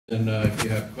And if you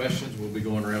have questions, we'll be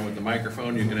going around with the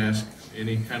microphone. You can ask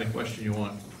any kind of question you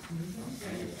want.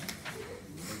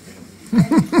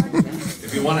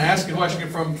 If you want to ask a question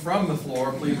from the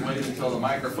floor, please wait until the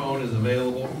microphone is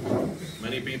available.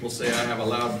 Many people say I have a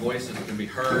loud voice and it can be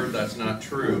heard. That's not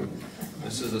true.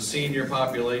 This is a senior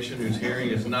population whose hearing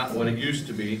is not what it used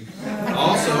to be.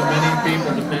 Also, many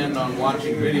people depend on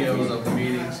watching videos of the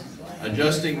meetings,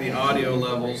 adjusting the audio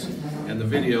levels and the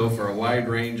video for a wide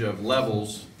range of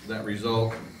levels that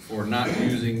result for not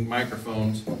using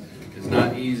microphones is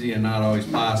not easy and not always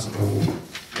possible.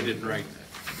 I didn't write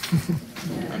that.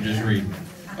 I'm just reading.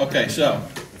 Okay, so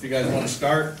if you guys want to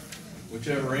start,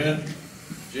 whichever end.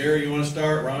 Jerry, you want to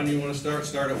start? Ron, you want to start?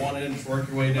 Start at one end, just work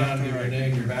your way down, give your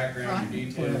name, your background, your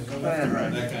details,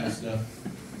 that kind of stuff.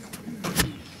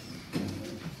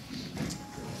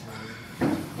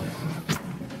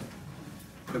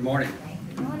 Good morning.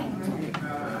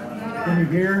 Can you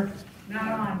hear?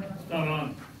 Not on. It's not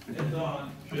on. It's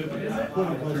on. Should be.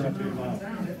 Put it closer up to your mouth.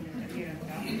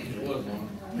 It was on.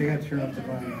 They got to turn up the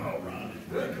volume.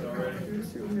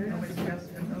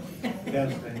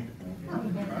 Yes, thank you.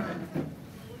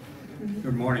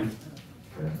 Good morning.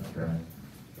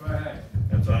 Go ahead.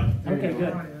 That's on. Okay,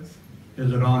 good.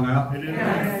 Is it on now? It is.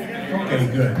 Okay,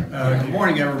 good. Good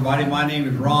morning, everybody. My name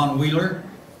is Ron Wheeler.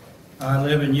 I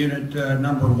live in unit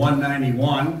number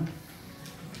 191.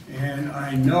 And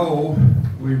I know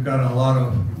we've got a lot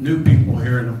of new people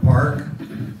here in the park.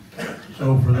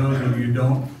 So for those of you who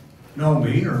don't know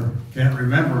me or can't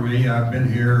remember me, I've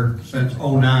been here since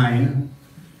 '09.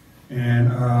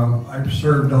 And I've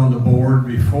served on the board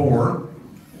before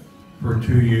for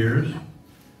 2 years.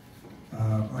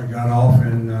 I got off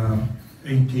in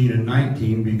 18 and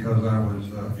 19 because I was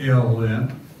ill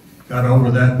then. Got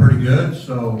over that pretty good,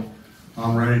 so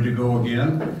I'm ready to go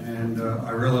again. And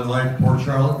I really like Port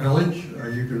Charlotte Village.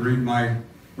 You can read my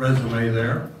resume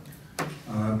there.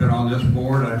 I've been on this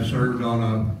board. I've served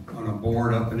on a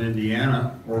board up in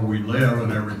Indiana where we live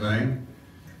and everything.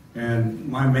 And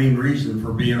my main reason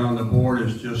for being on the board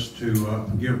is just to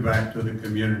give back to the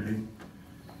community.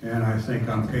 And I think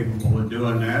I'm capable of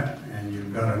doing that. And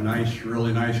you've got a nice,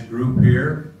 really nice group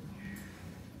here.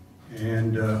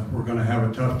 And we're going to have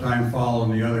a tough time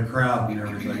following the other crowd and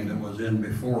everything that was in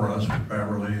before us,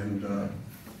 Beverly and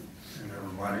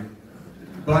everybody.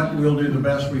 But we'll do the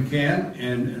best we can.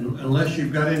 And unless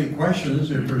you've got any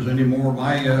questions, if there's any more,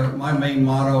 my main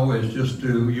motto is just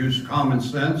to use common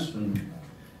sense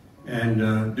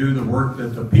and do the work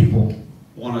that the people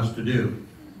want us to do.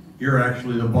 You're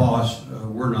actually the boss.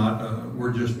 We're not.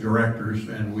 We're just directors,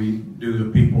 and we do the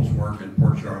people's work in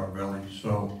Port Charlotte Village.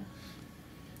 So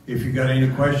if you got any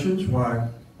questions, why,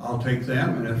 I'll take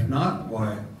them. And if not,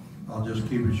 why, I'll just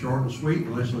keep it short and sweet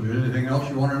unless there's anything else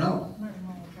you want to know.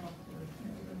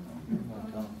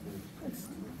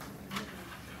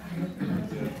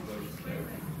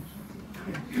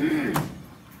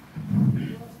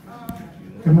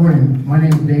 Good morning. My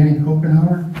name is Danny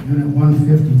Kopenhauer, Unit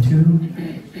 152.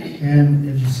 And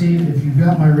as you see, if you've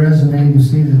got my resume, you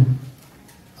see that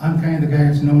I'm kind of the guy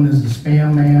that's known as the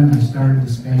spam man. I started the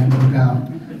spam. Look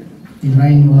out.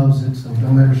 Elaine loves it, so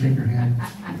don't let her shake her head.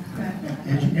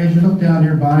 As you look down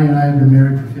here, Bonnie and I have been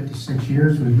married for 56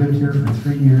 years. We've lived here for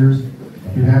 3 years.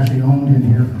 We've actually owned in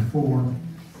here for 4.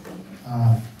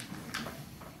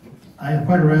 I have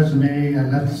quite a resume. I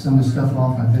left some of the stuff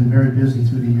off. I've been very busy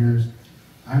through the years.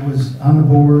 I was on the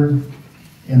board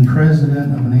and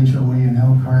president of an HOA in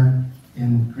Elkhart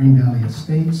in Green Valley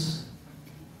Estates.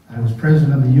 I was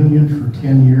president of the union for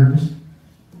 10 years.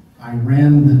 I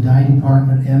ran the dye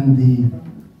department and the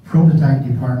prototype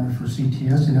department for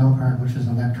CTS in Elkhart, which is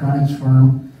an electronics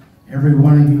firm. Every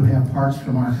one of you have parts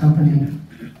from our company.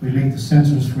 We make the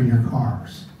sensors for your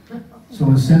cars. So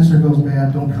when the sensor goes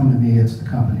bad, don't come to me, it's the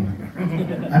company.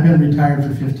 I've been retired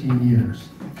for 15 years.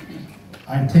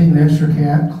 I've taken extra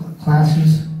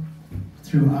classes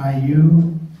through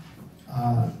IU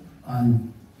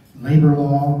on labor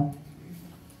law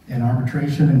and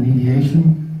arbitration and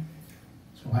mediation.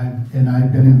 So I've been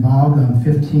involved on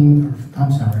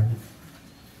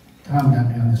Tom got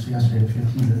me on this yesterday,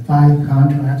 5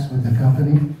 contracts with the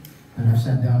company that I've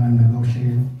sat down and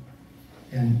negotiated.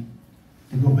 And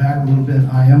to go back a little bit,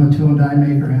 I am a tool and die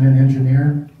maker and an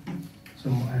engineer. So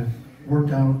I've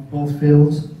worked on both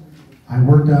fields. I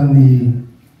worked on the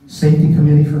safety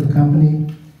committee for the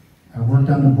company. I worked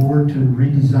on the board to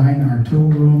redesign our tool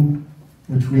room,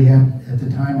 which we had at the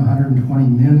time 120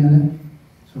 men in it.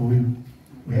 So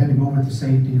we had to go over the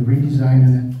safety,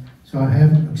 redesigning it. So I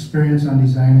have experience on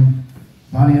designing.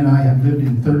 Bonnie and I have lived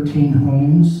in 13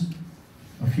 homes.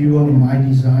 A few of them I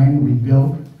designed. We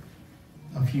built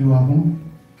a few of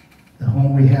them. The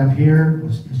home we have here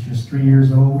is just 3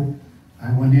 years old.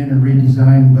 I went in and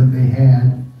redesigned what they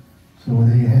had, so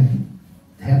they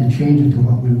had to change it to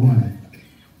what we wanted.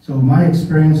 So my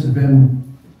experience has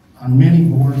been on many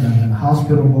boards. I was on the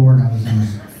hospital board,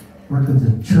 worked with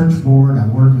the church board, I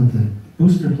worked with the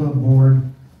Booster Club board,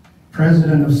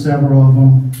 president of several of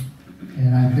them,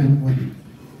 and I think what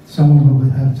someone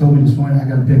would have told me this morning, I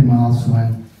got a big mouth, so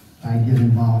I get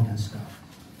involved in stuff.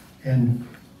 And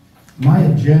my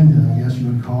agenda, I guess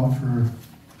you would call it, for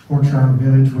Port Charlotte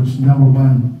Village, which number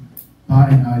one,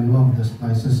 Bonnie and I love this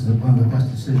place. This is one of the best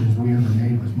decisions we ever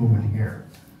made, was moving here.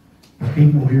 The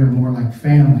people here are more like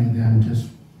family than just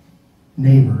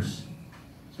neighbors.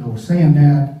 So saying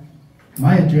that,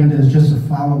 my agenda is just to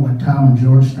follow what Tom and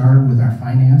George started with our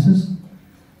finances.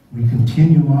 We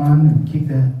continue on and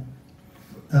keep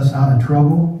us out of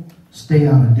trouble, stay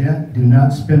out of debt, do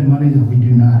not spend money that we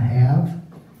do not have.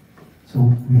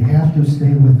 So we have to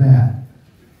stay with that.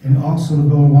 And also to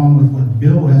go along with what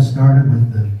Bill has started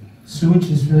with the sewage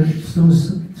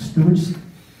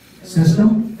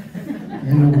system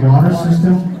and the water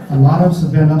system. A lot of us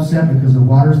have been upset because the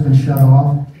water's been shut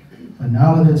off. But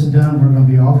now that it's done, we're going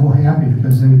to be awful happy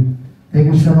because they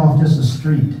can shut off just a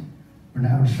street. We're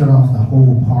not going to shut off the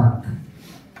whole park.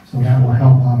 So that will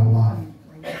help out a lot.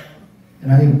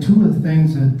 And I think two of the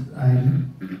things that I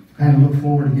kind of look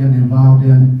forward to getting involved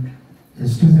in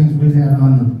is two things we've had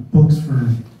on the books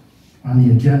on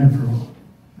the agenda for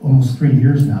almost 3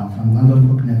 years now. If I'm not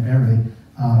looking at Beverly.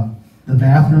 The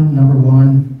bathroom, number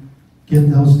one, get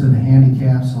those to the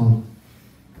handicapped, so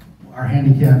our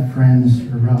handicapped friends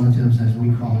or relatives, as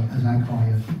we call it, as I call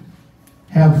it,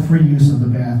 have free use of the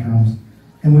bathrooms.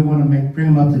 And we want to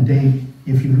bring them up to date.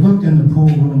 If you looked in the pool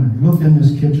room and looked in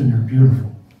this kitchen, they're beautiful.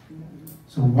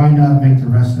 So why not make the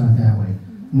rest of it that way?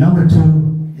 Number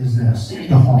two is this,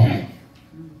 the hall.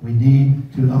 We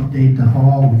need to update the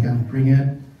hall. We got to bring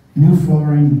in new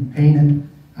flooring, paint it.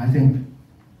 I think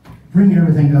bring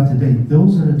everything up to date.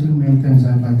 Those are the two main things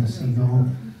I'd like to see go.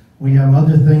 We have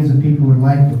other things that people would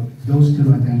like, but those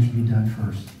two I think should be done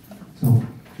first. So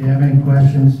if you have any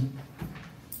questions,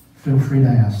 feel free to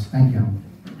ask. Thank you.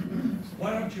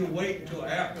 Why don't you wait until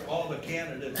after all the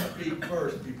candidates speak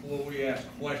first before we ask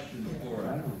questions for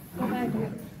them?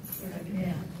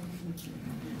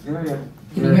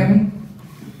 Can you hear me?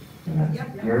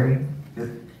 Yep. Gary?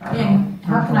 And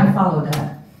how can I follow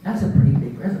that? That's a pretty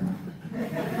big resume.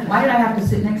 Why did I have to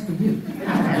sit next to you?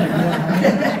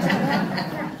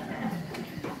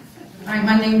 All right,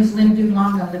 my name is Lynn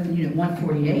Dulong. I live in Unit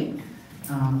 148.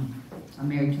 I'm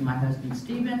married to my husband,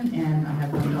 Stephen, and I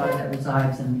have one daughter that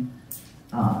resides in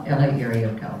LA area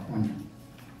of California.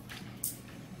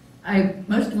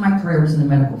 Most of my career was in the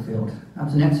medical field. I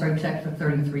was an X-ray tech for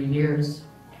 33 years.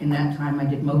 In that time, I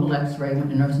did mobile X-ray, went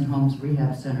to nursing homes,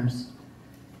 rehab centers,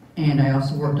 and I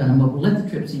also worked on a mobile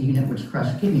lithotripsy unit, which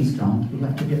crushed kidney stones. We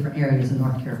went to different areas in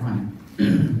North Carolina.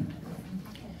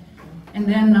 And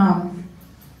then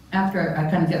after I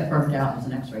kind of got burnt out as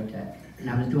an X-ray tech, and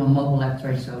I was doing mobile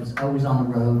X-ray, so I was always on the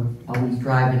road, always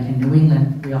driving. In New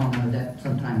England, we all know that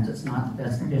sometimes it's not the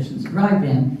best conditions to drive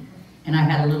in, and I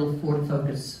had a little Ford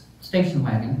Focus station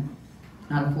wagon,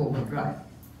 not a four-wheel drive.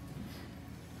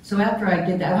 So after I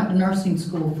did that, I went to nursing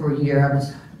school for a year.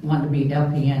 I wanted to be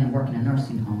LPN and work in a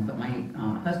nursing home, but my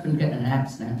husband got in an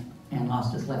accident and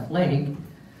lost his left leg.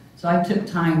 So I took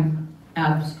time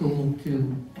out of school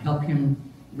to help him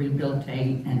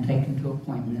rehabilitate and take him to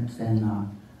appointments. And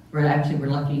we're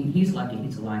lucky, he's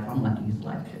alive. I'm lucky he's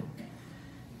alive too.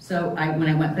 So when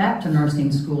I went back to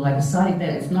nursing school, I decided that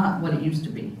it's not what it used to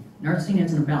be. Nursing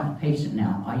isn't about the patient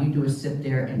now. All you do is sit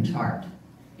there and chart.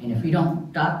 And if you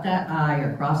don't dot that I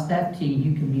or cross that T,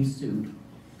 you can be sued.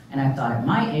 And I thought, at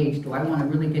my age, do I want to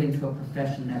really get into a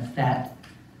profession that's that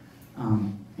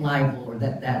liable or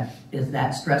that is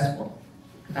that stressful?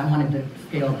 Because I wanted to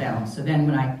scale down. So then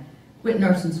when I quit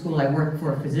nursing school, I worked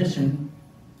for a physician,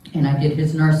 and I did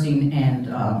his nursing and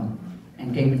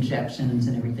gave injections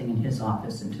and everything in his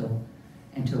office until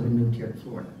we moved here to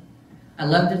Florida. I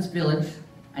loved this village.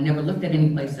 I never looked at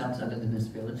any place else other than this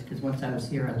village, because once I was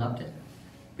here, I loved it.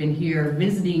 Been here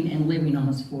visiting and living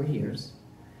almost 4 years.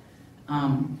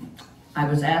 I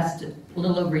was asked a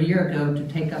little over a year ago to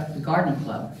take up the garden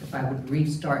club, if I would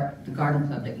restart the garden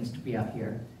club that used to be out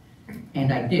here.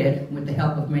 And I did, with the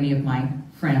help of many of my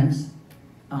friends.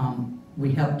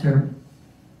 We helped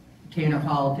Tanner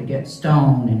Hall to get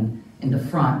stone and in the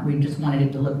front. We just wanted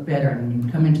it to look better. And when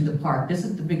you come into the park, this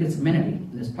is the biggest amenity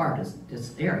in this park, is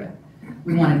this area.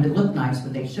 We wanted it to look nice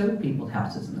when they showed people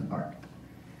houses in the park.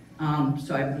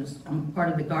 So I'm part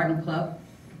of the garden club.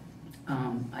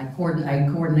 I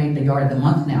coordinate the yard of the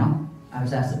month now, I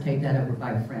was asked to take that over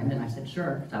by a friend, and I said,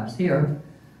 sure, 'cause I was here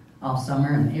all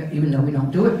summer, and even though we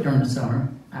don't do it during the summer,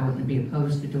 I wouldn't be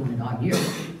opposed to doing it all year.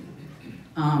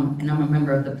 And I'm a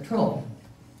member of the patrol.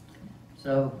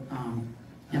 So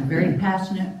I'm very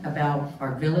passionate about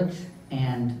our village,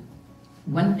 and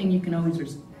one thing you can always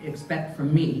expect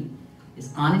from me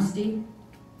is honesty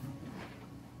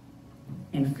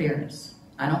and fairness.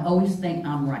 I don't always think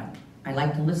I'm right. I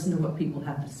like to listen to what people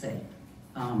have to say.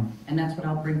 And that's what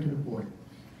I'll bring to the board.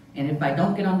 And if I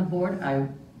don't get on the board, I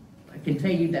can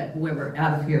tell you that whoever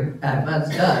out of us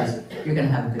does, you're going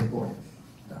to have a good board.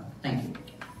 So, thank you.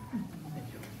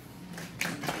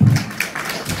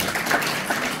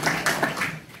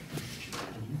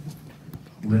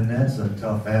 Lynn, that's a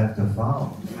tough act to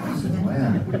follow. I said,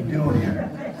 man, what are you doing here?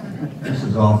 This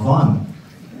is all fun.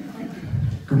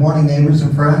 Good morning, neighbors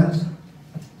and friends.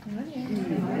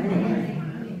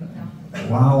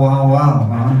 Wow, wow, wow,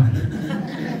 huh?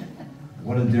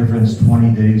 What a difference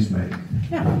 20 days make.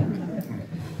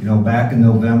 You know, back in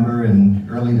November and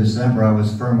early December, I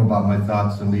was firm about my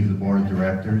thoughts to leave the board of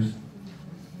directors.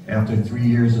 After 3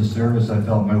 years of service, I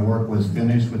felt my work was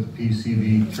finished with the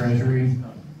PCV Treasury,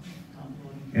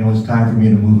 and it was time for me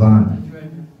to move on.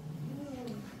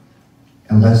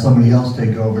 And let somebody else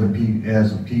take over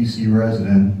as a PC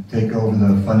resident, take over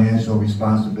the financial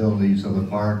responsibilities of the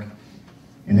park,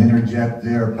 and interject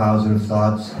their positive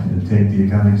thoughts and take the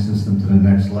accounting system to the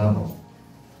next level.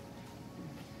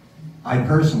 I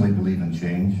personally believe in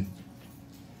change.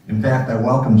 In fact, I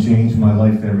welcome change in my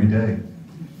life every day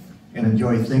and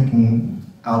enjoy thinking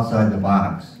outside the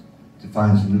box to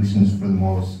find solutions for the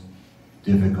most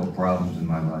difficult problems in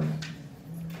my life.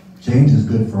 Change is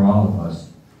good for all of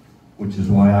us, which is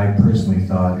why I personally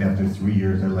thought after 3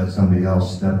 years I'd let somebody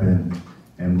else step in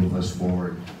and move us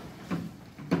forward.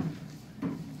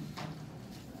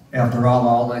 After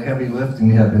all the heavy lifting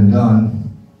had been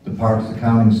done, the park's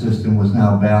accounting system was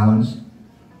now balanced,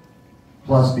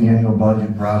 plus the annual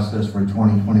budget process for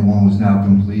 2021 was now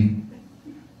complete,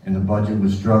 and the budget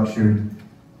was structured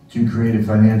to create a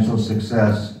financial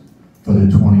success for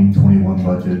the 2021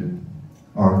 budget,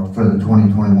 or for the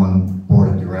 2021 Board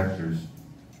of Directors.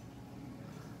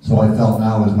 So I felt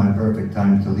now was my perfect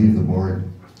time to leave the board.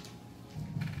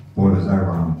 Boy, was I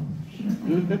wrong.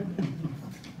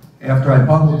 After I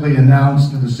publicly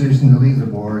announced the decision to leave the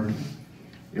board,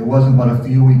 it wasn't but a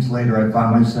few weeks later I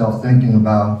found myself thinking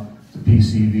about the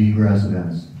PCV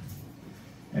residents.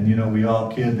 And you know, we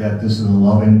all kid that this is a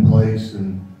loving place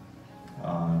and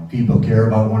people care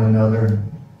about one another.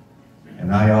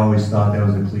 And I always thought that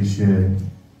was a cliche. And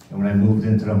when I moved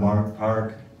into the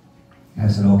park, I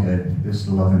said, okay, this is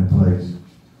a loving place.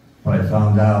 But I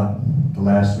found out the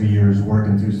last 3 years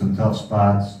working through some tough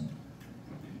spots,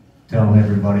 telling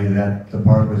everybody that the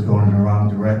park was going in the wrong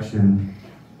direction,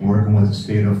 working with the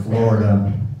state of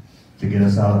Florida to get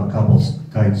us out of a couple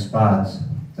tight spots,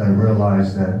 that I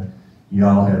realized that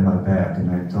y'all had my back, and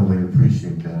I totally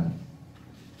appreciate that.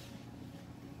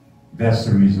 That's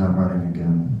the reason I'm running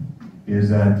again, is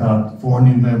that I thought 4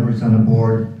 new members on the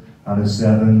board out of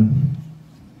 7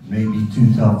 may be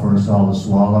too tough for us all to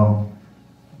swallow.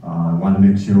 I want to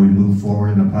make sure we move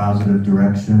forward in a positive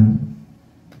direction.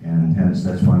 And hence,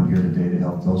 that's why I'm here today, to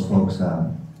help those folks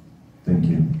out. Thank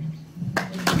you.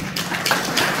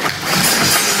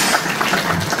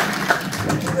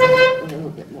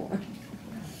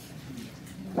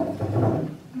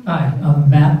 Hi, I'm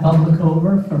Matt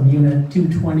Publicover from Unit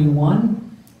 221.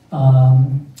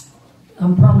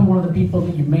 I'm probably one of the people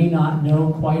that you may not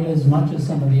know quite as much as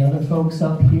some of the other folks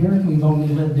up here. We've only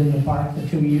lived in the park for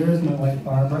 2 years, my wife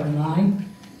Barbara and I.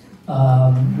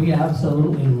 We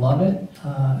absolutely love it.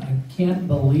 I can't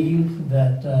believe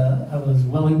that I was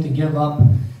willing to give up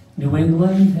New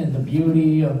England and the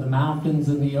beauty of the mountains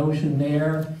and the ocean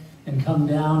there and come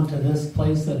down to this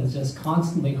place that is just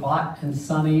constantly hot and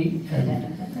sunny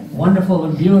and wonderful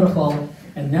and beautiful,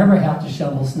 and never have to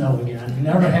shovel snow again,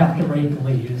 never have to rake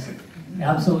leaves.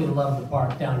 Absolutely love the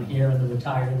park down here in the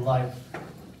retired life.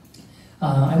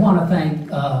 I want to thank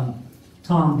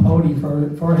Tom Pody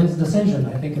for his decision.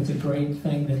 I think it's a great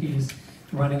thing that he's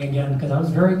running again, because I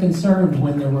was very concerned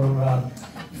when there were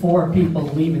 4 people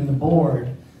leaving the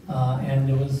board, and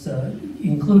it was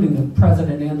including the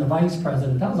president and the vice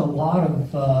president. That was a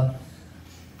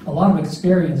lot of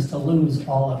experience to lose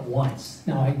all at once.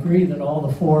 Now I agree that all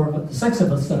the 6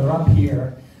 of us that are up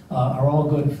here are all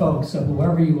good folks, so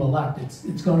whoever you elect,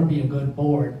 it's going to be a good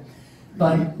board.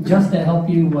 But just to help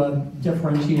you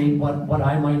differentiate what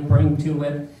I might bring to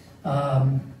it,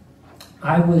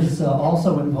 I was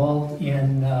also involved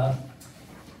in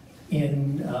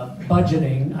in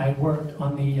budgeting. I worked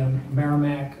on the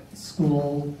Merrimack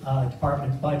School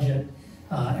Department's budget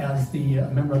as the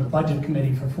member of the budget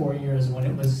committee for 4 years when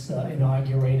it was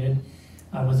inaugurated.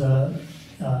 I was a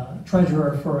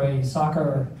treasurer for a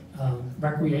soccer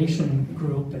recreation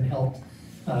group and helped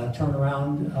turn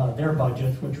around their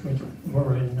budgets, which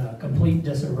were in complete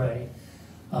disarray.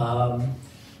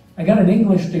 I got an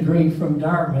English degree from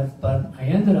Dartmouth, but I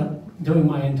ended up doing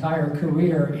my entire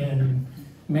career in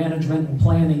management and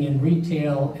planning in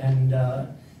retail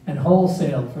and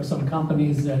wholesale for some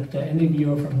companies that any of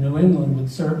you from New England would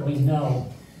certainly know.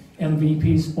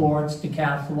 MVP Sports,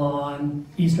 Decathlon,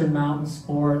 Eastern Mountain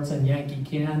Sports, and Yankee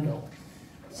Candle.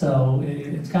 So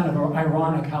it's kind of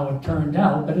ironic how it turned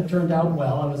out, but it turned out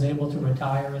well. I was able to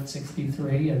retire at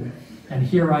 63, and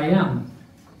here I am.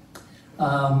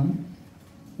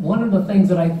 One of the things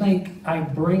that I think I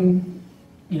bring,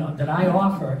 that I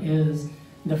offer is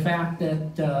the fact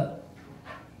that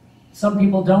some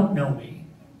people don't know me.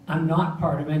 I'm not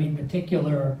part of any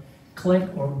particular clique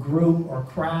or group or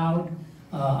crowd.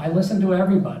 I listen to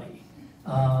everybody,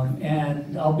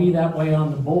 and I'll be that way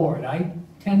on the board. I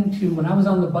tend to, when I was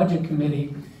on the budget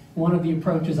committee, one of the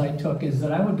approaches I took is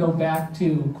that I would go back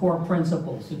to core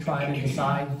principles to try to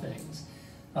decide things.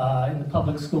 In the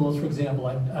public schools, for example,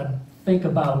 I'd think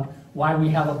about why we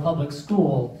have a public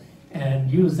school and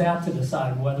use that to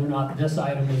decide whether or not this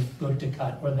item was good to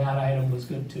cut or that item was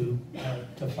good to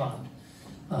fund.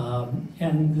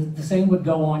 And the same would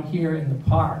go on here in the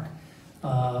park.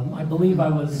 I believe I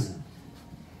was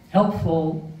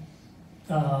helpful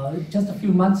just a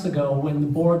few months ago when the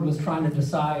board was trying to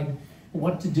decide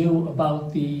what to do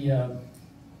about the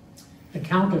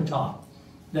countertop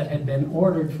that had been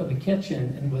ordered for the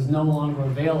kitchen and was no longer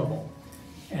available.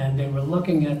 And they were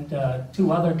looking at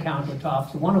 2 other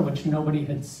countertops, one of which nobody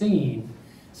had seen,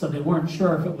 so they weren't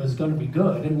sure if it was going to be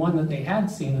good, and one that they had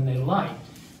seen and they liked,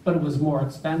 but it was more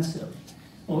expensive.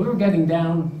 Well, we were getting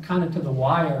down kind of to the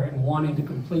wire and wanting to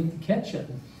complete the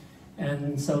kitchen.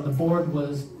 And so the board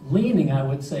was leaning, I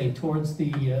would say, towards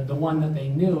the one that they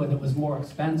knew, and it was more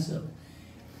expensive.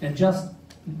 And just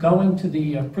going to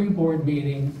the pre-board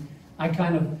meeting, I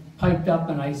kind of piped up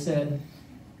and I said,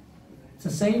 to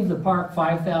save the park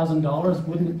 $5,000,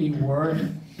 wouldn't it be worth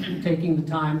taking the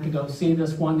time to go see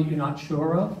this one that you're not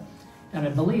sure of? And I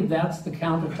believe that's the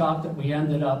countertop that we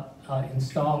ended up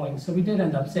installing. So we did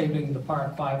end up saving the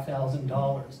park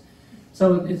 $5,000.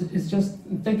 So it's just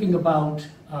thinking about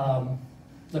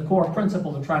the core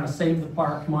principle of trying to save the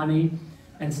park money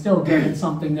and still give it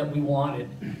something that we wanted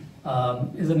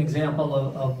is an example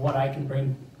of what I can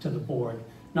bring to the board.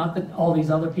 Not that all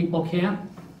these other people can't,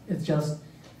 it's just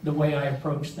the way I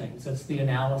approach things. It's the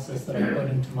analysis that I put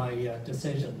into my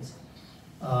decisions.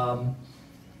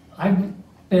 I've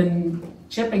been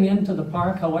chipping into the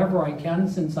park however I can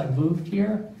since I moved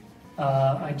here.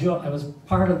 I was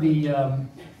part of the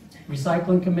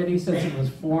recycling committee since it was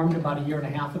formed about 1.5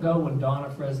 years ago when Donna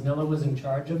Fresnilla was in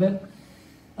charge of it.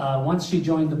 Once she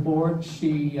joined the board,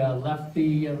 she left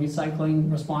the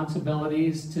recycling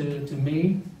responsibilities to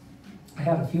me. I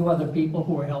had a few other people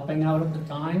who were helping out at the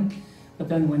time, but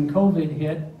then when COVID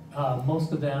hit,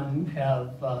 most of them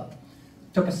have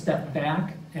took a step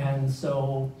back, and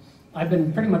so I've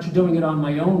been pretty much doing it on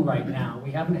my own right now.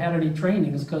 We haven't had any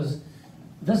trainings because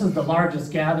this is the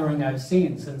largest gathering I've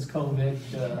seen since COVID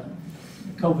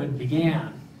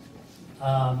began.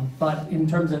 But in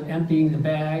terms of emptying the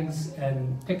bags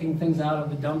and picking things out of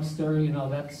the dumpster,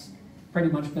 that's pretty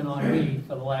much been on me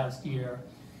for the last year.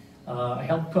 I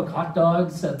helped cook hot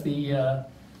dogs at the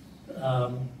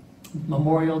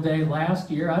Memorial Day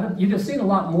last year. You'd have seen a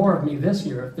lot more of me this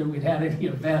year if we'd had any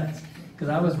events, because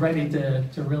I was ready to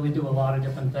really do a lot of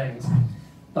different things.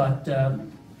 But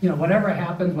whatever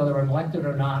happens, whether I'm elected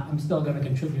or not, I'm still going to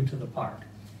contribute to the park.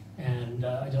 And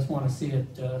I just want to see it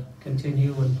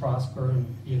continue and prosper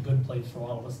and be a good place for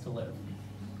all of us to live.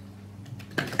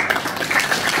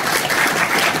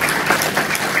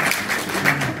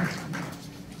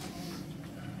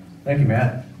 Thank you,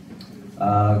 Matt.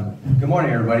 Good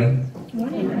morning, everybody. Good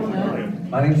morning.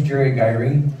 My name is Jerry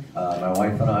Gyree. My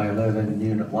wife and I live in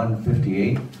Unit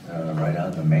 158, right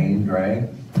on the main drag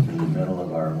through the middle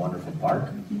of our wonderful park.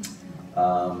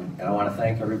 And I want to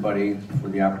thank everybody for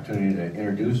the opportunity to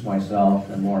introduce myself,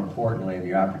 and more importantly,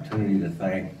 the opportunity to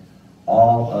thank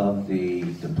all of the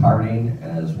departing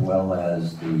as well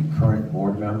as the current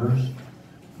board members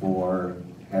for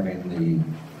having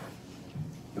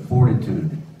the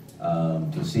fortitude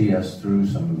to see us through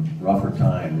some rougher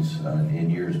times in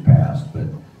years past. But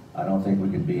I don't think we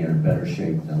could be in a better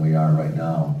shape than we are right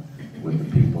now with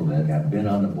the people that have been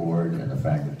on the board and the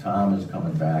fact that Tom is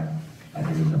coming back I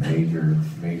think is a major,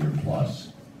 major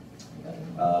plus.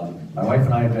 My wife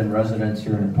and I have been residents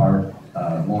here in the park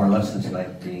more or less since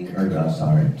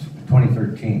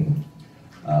 2013.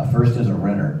 First as a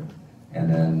renter, and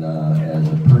then as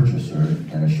a purchaser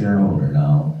and a shareholder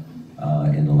now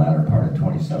in the latter part of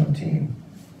 2017.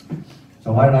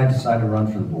 So why did I decide to run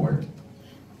for the board?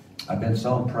 I've been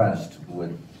so impressed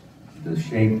with the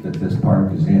shape that this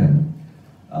park is in,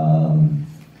 and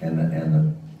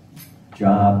the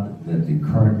job that the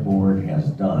current board has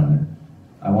done.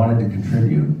 I wanted to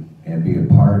contribute and be a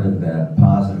part of that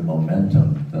positive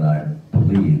momentum that I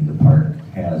believe the park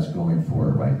has going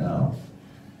forward right now.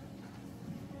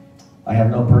 I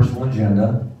have no personal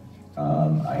agenda.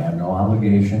 I have no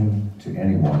obligation to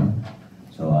anyone,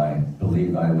 so I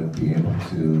believe I would be able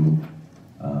to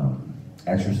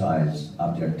exercise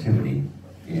objectivity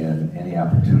in any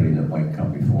opportunity that might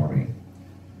come before me.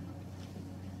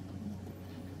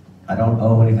 I don't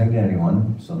owe anything to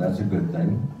anyone, so that's a good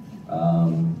thing.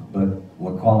 But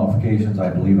what qualifications I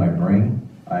believe I bring,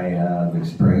 I have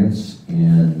experience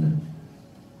in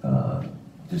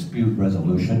dispute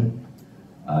resolution.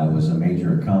 I was a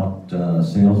major account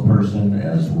salesperson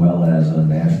as well as a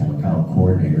national account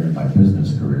coordinator in my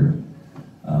business career.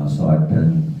 So I've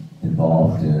been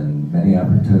involved in many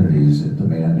opportunities that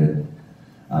demanded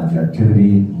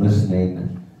objectivity, listening,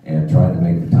 and trying to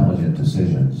make intelligent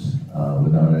decisions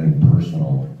without any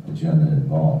personal agenda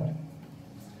involved.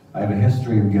 I have a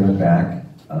history of giving back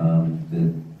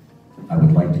that I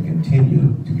would like to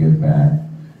continue to give back,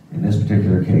 in this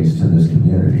particular case, to this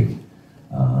community.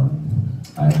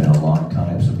 I've been a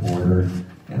long-time supporter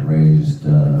and raised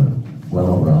well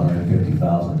over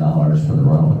 $150,000 for the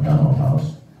Ronald McDonald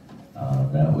House.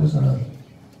 That was an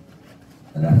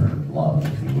effort of love,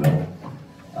 if you will.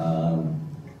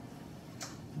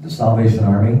 The Salvation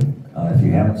Army, if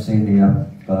you haven't seen me up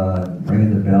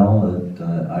ringing the bell at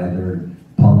either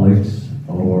Publix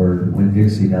or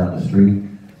Winn-Dixie down the street,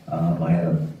 I had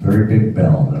a very big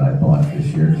bell that I bought this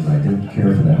year because I didn't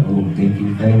care for that little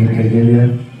dinky thing that they give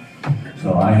you.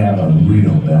 So I have a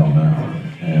real bell now,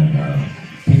 and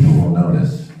people will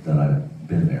notice that I've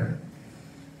been there.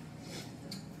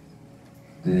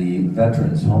 The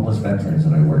veterans, homeless veterans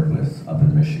that I worked with up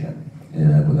in Michigan,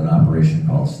 with an operation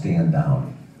called Stand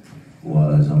Down,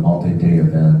 was a multi-day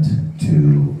event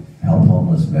to help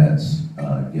homeless vets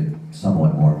get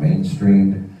somewhat more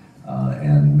mainstreamed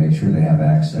and make sure they have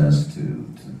access to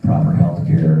proper health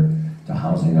care, to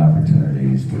housing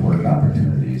opportunities, to work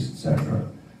opportunities, etc.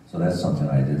 So that's something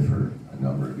I did for a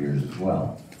number of years as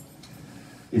well.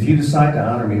 If you decide to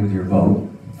honor me with your vote,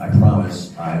 I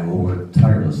promise I will work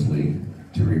tirelessly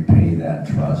to repay that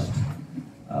trust.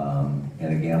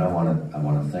 And again, I want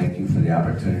to thank you for the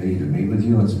opportunity to meet with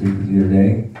you and speak with you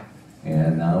today.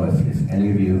 And now, if any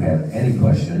of you have any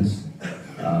questions,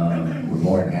 we're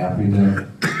more than happy to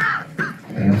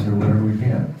answer whatever we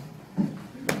can.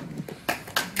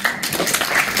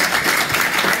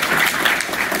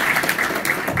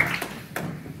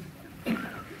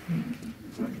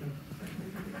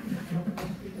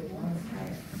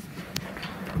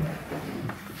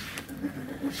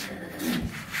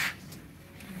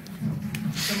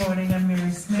 Good morning, I'm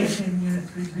Mary Smith in Unit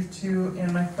 332,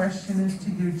 and my question is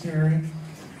to you, Jerry.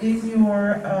 In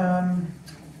your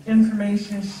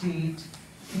information sheet,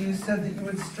 you said that you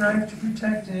would strive to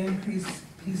protect and increase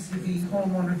PCV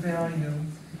homeowner value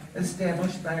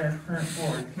established by our current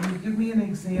board. Can you give me an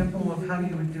example of how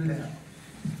you would do that?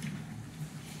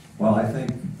 Well, I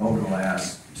think over the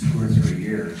last 2 or 3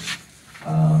 years,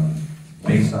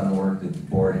 based on the work that the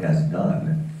board has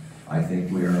done, I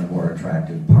think we are a more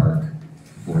attractive park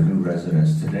for new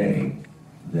residents today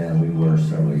than we were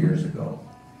several years ago.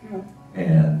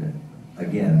 And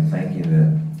again, thanking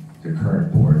the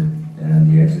current board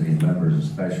and the exiting members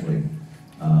especially,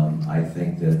 I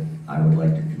think that I would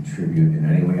like to contribute in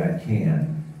any way I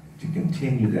can to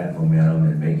continue that momentum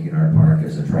in making our park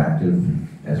as attractive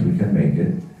as we can make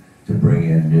it, to bring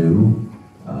in new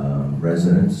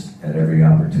residents at every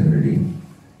opportunity.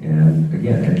 And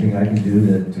again, anything I can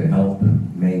do to help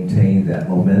maintain that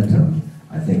momentum,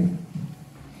 I think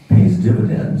pays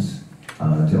dividends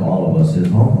to all of us as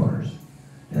homeowners.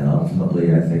 And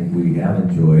ultimately, I think we have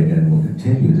enjoyed and will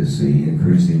continue to see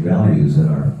increasing values in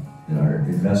our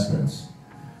investments.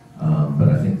 But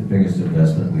I think the biggest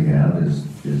investment we have is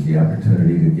the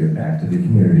opportunity to give back to the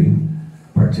community,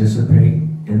 participate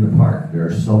in the park. There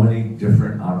are so many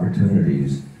different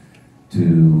opportunities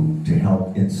to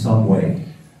help in some way,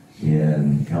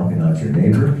 in helping out your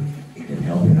neighbor, in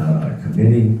helping out on a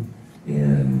committee,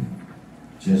 in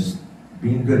just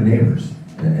being good neighbors.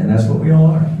 And that's what we all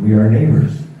are. We are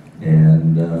neighbors. And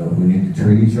and we need to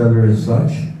treat each other as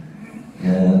such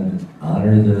and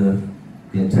honor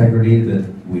the integrity that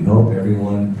we hope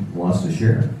everyone wants to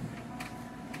share.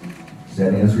 Does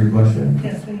that answer your question?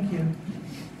 Yes, thank you.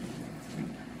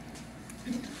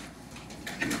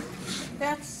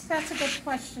 That's a good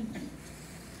question.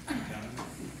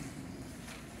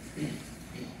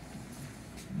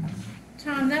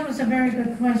 Tom, that was a very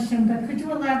good question, but could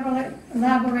you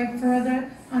elaborate further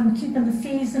on keeping the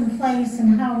fees in place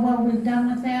and how well we've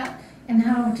done with that and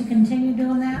how to continue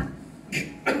doing that?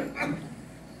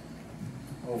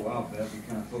 Oh, wow, Beth, you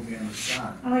kind of put me on the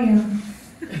spot. Oh, yeah.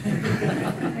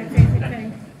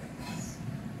 Okay.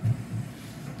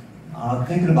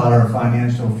 Thinking about our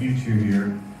financial future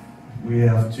here, we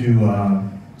have to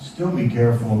still be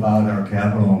careful about our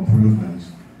capital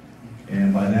improvements.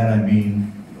 And by that I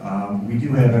mean, we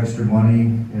do have extra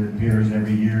money, it appears,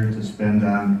 every year to spend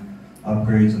on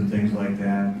upgrades and things like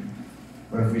that.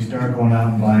 But if we start going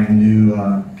out and buying new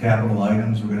capital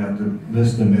items, we're going to have to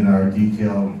list them in our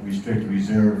detailed restricted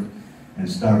reserve and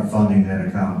start funding that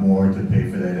account more to pay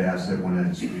for that asset when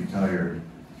it's retired.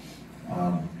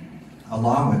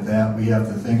 Along with that, we have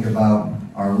to think about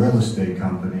our real estate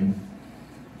company.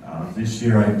 This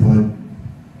year I put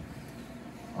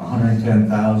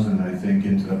 $110,000, I think,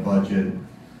 into the budget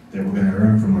that we're going to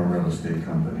earn from our real estate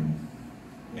company.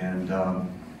 And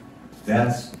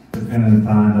that's dependent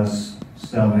upon us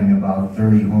selling about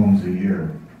 30 homes a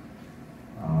year.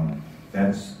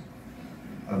 That's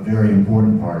a very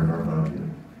important part of our budget,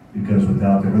 because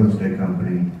without the real estate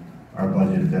company, our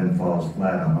budget then falls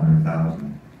flat on $100,000.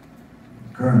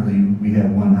 Currently, we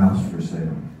have one house for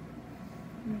sale.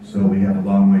 So we have a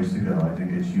long ways to go. I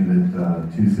think it's unit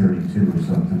 232 or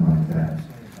something like that.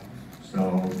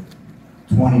 So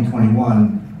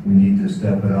 2021, we need to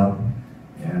step it up.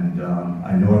 And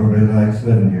I know everybody likes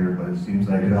living here, but it seems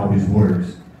like it always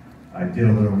works. I did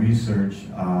a little research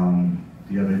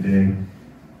the other day,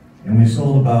 and we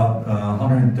sold about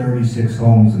 136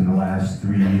 homes in the last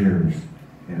 3 years.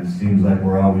 And it seems like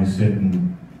we're always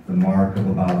hitting the mark of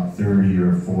about 30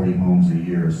 or 40 homes a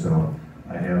year. So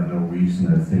I have no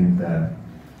reason to think that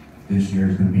this year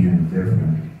is going to be any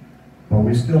different. But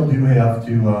we still do have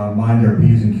to mind our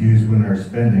P's and Q's when we're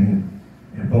spending.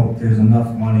 But there's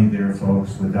enough money there,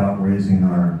 folks, without raising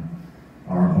our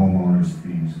homeowners'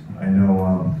 fees. I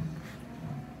know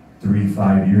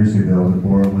 5 years ago, the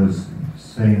board was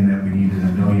saying that we needed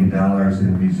 $1 million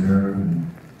in reserve, and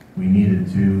we needed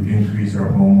to increase our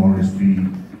homeowners' fee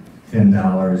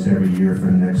 $10 every year for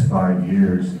the next 5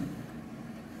 years.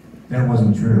 That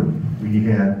wasn't true. We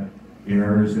had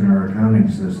errors in our accounting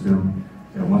system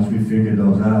that once we figured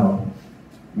those out,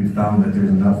 we found that there's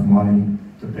enough money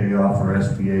to pay off our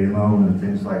SBA loan and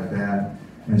things like that,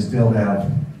 and still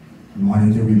have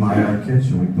money to remodel our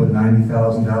kitchen. We put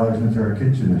 $90,000 into our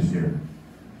kitchen this year.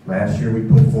 Last year we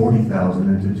put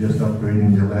 $40,000 into just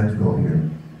upgrading the electrical here.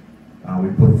 We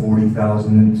put $40,000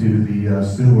 into the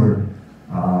sewer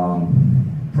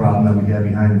problem that we had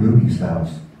behind Ruby's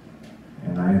house.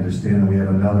 And I understand that we have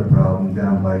another problem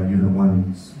down by unit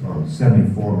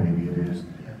 174, maybe it is,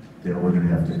 that we're going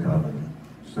to have to cover.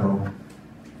 So,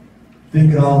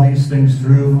 thinking all these things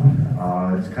through,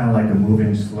 it's kind of like a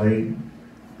moving slate,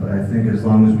 but I think as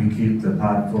long as we keep the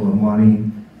pot full of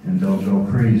money and don't go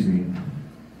crazy,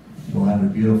 we'll have a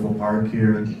beautiful park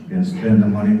here and spend the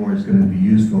money where it's going to be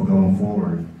useful going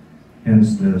forward.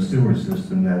 Hence the sewer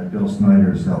system that Bill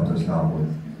Snyder has helped us out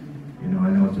with. You know,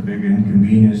 I know it's a big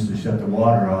inconvenience to shut the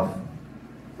water off,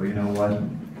 but you know what?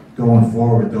 Going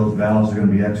forward, those valves are going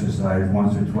to be exercised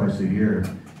once or twice a year,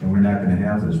 and we're not going to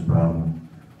have this problem.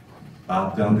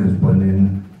 Bob Duncan's putting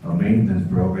in a maintenance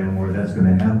program where that's going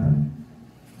to happen.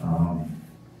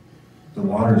 The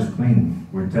water's clean.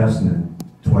 We're testing it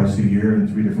twice a year in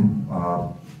 3 different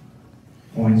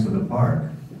points of the park.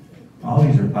 All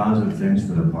these are positive things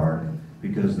for the park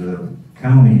because the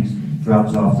county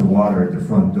drops off the water at the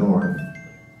front door,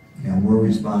 and we're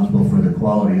responsible for the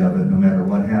quality of it no matter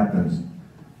what happens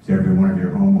to every one of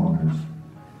your homeowners.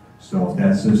 So if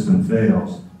that system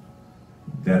fails,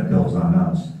 that bill's on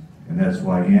us. And that's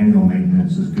why annual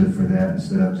maintenance is good for that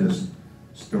instead of just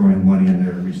storing money in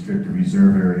the restricted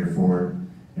reserve area for it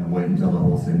and wait until the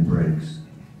whole thing breaks.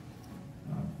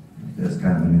 That's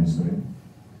kind of an insight.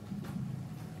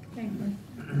 Thank you.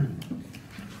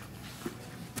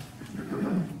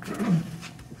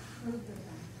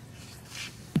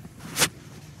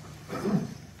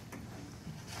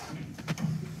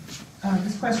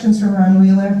 This question's for Ron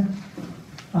Wheeler.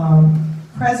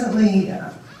 Presently,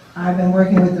 I've been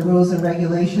working with the rules and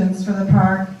regulations for the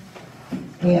park,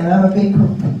 and I'm a big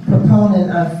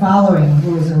proponent of following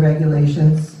rules and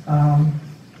regulations.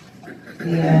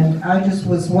 And I just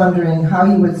was wondering how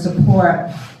you would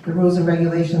support the Rules and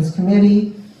Regulations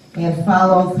Committee and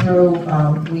follow through.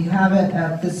 We haven't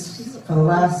at this, for the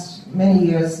last many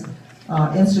years,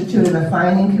 instituted a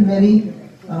fining committee.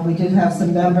 We did have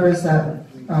some members that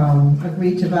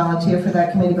agreed to volunteer for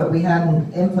that committee, but we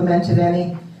hadn't implemented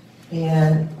any.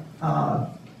 And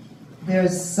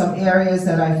there's some areas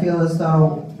that I feel as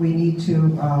though we need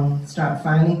to start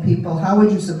fining people. How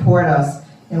would you support us?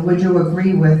 And would you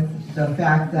agree with the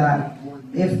fact that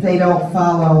if they don't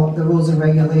follow the rules and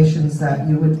regulations, that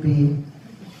you would be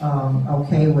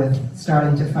okay with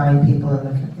starting to fine people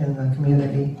in the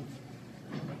community?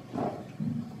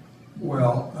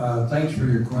 Well, thanks for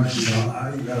your question.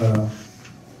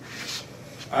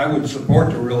 I would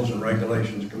support the Rules and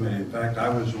Regulations Committee. In fact, I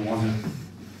was the one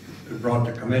who brought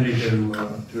the committee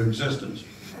to existence.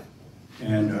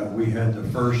 And we had the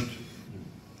first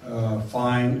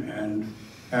fine and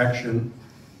action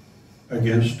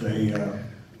against a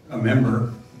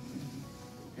member.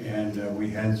 And we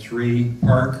had 3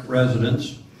 park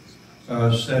residents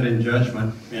set in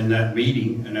judgment in that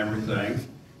meeting and everything,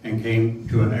 and came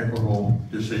to an equitable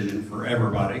decision for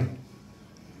everybody.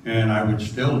 And I would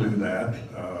still do that.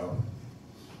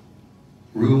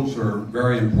 Rules are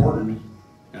very important,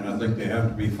 and I think they have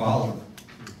to be followed.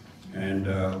 And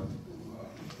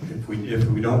if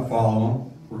we don't follow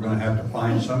them, we're going to have to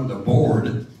find some. The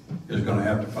board is going to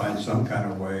have to find some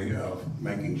kind of way of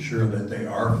making sure that they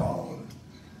are followed,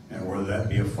 and whether that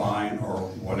be a fine or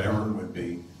whatever it would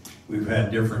be. We've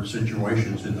had different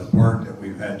situations in the park that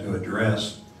we've had to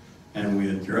address, and we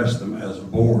address them as a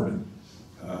board.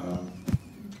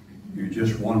 You're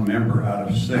just one member out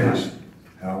of 6.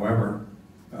 However,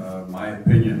 my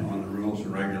opinion on the rules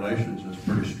and regulations is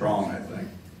pretty strong, I think.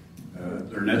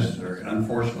 They're necessary.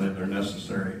 Unfortunately, they're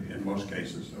necessary in most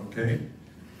cases, okay?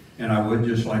 And I would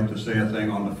just like to say a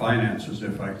thing on the finances,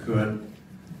 if I could.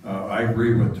 I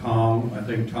agree with Tom. I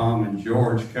think Tom and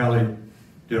George Kelly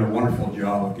did a wonderful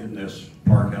job of getting this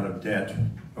park out of debt,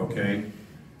 okay?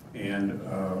 And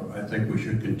I think we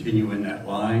should continue in that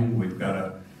line. We've got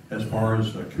to, as far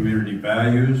as community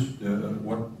values,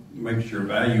 what makes your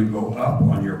value go up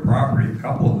on your property, a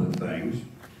couple of the things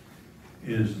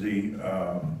is the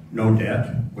no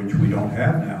debt, which we don't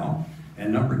have now,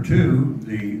 and number 2,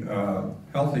 the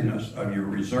healthiness of your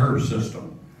reserve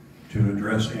system to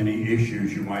address any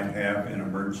issues you might have in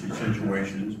emergency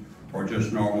situations or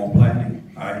just normal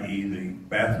planning, i.e. the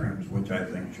bathrooms, which I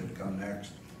think should come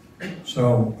next.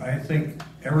 So I think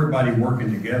everybody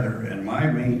working together, and my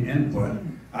main input,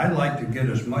 I'd like to get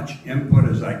as much input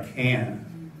as I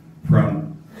can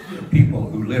from the people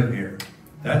who live here.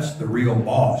 That's the real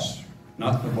boss,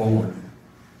 not the board.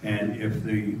 And if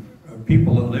the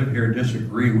people that live here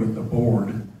disagree with the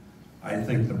board, I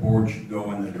think the board should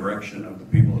go in the direction of the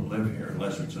people that live here,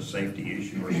 unless it's a safety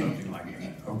issue or something like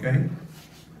that, okay?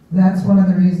 That's one of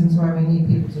the reasons why we need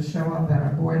people to show up at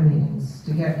our board meetings,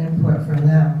 to get input from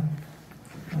them.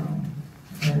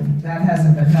 And that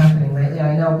hasn't been happening lately,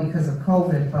 I know, because of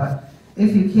COVID, but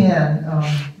if you can,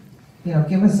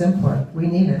 give us input. We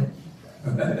need it.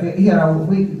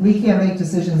 We can't make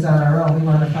decisions on our own. We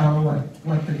want to follow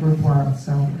what the group wants,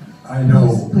 so I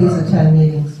know. Please attend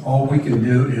meetings. All we can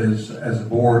do is, as a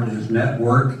board, is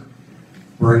network,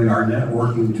 bring our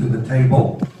networking to the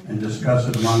table and discuss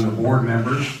it among the board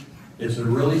members. It's a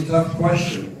really tough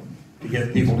question to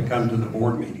get people to come to the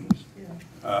board meetings.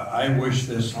 I wish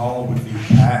this hall would be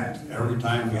packed every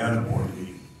time we had a board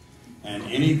meeting. And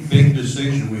any big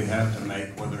decision we have to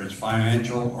make, whether it's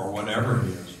financial or whatever it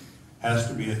is, has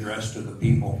to be addressed to the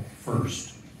people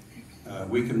first.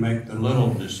 We can make the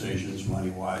little decisions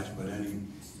money-wise, but any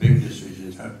big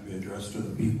decisions have to be addressed to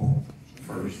the people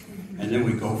first. And then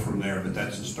we go from there, but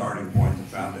that's the starting point, the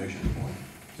foundation point.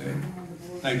 Okay?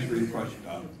 Thanks for your question,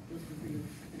 Tom.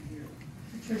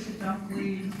 Patricia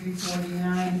Dunkley,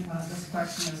 349. This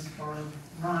question is for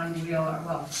Ron Wheeler.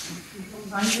 Well,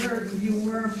 you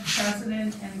were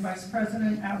president and vice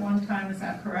president at one time, is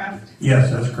that correct?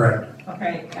 Yes, that's correct.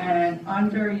 Okay, and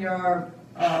under your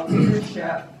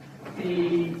leadership,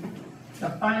 the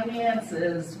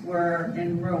finances were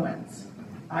in ruins,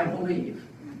 I believe.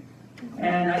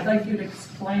 And I'd like you to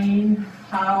explain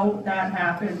how that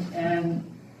happened and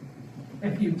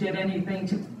if you did anything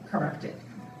to correct it.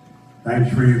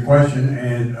 Thanks for your question,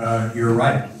 and you're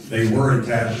right. They were in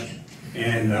tatters.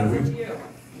 And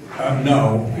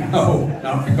no,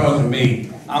 not because of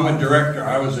me. I'm a director.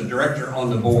 I was a director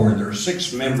on the board. There are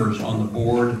 6 members on the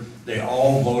board. They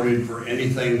all voted for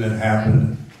anything that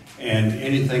happened, and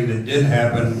anything that did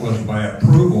happen was by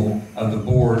approval of the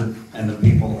board and the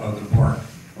people of the park.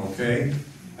 Okay?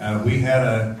 We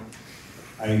had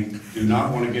I do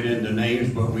not want to get into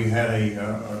names, but we had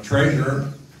a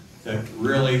treasurer that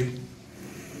really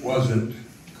wasn't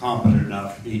competent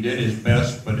enough. He did his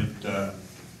best, but it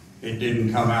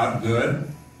didn't come out good,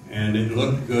 and it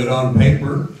looked good on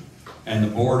paper, and the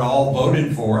board all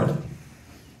voted for it,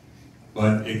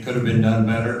 but it could have been done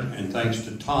better, and thanks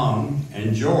to Tom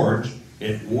and George,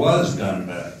 it was done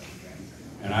better,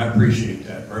 and I appreciate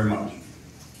that very much.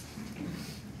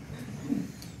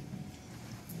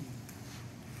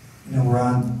 You know,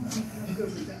 Ron,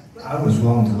 I was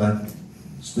willing to let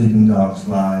sleeping dogs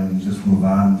lie and just move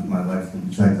on with my life,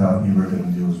 which I thought you were going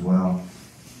to do as well.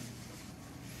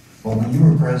 But when you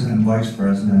were president and vice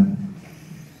president,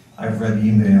 I've read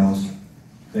emails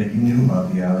that you knew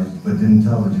about the outage but didn't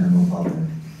tell the general public.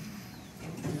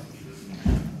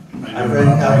 I've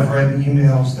read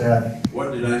emails that...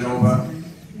 What did I know about?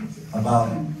 About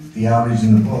the outage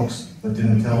in the books, but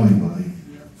didn't tell anybody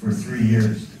for 3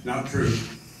 years. Not true.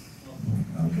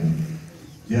 Okay.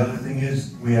 The other thing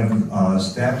is, we have a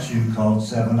statute called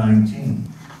 719,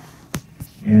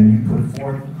 and you put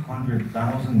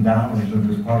 $400,000 of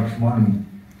this park's money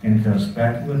into a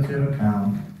speculative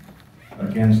account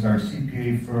against our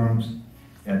CPA firm's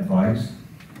advice.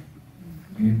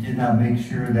 You did not make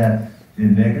sure that the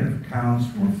negative accounts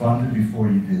were funded before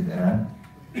you did that.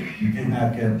 You did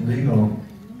not get legal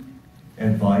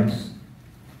advice,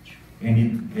 and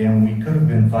we could have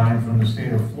been fined from the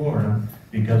state of Florida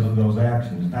because of those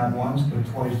actions. Not once, but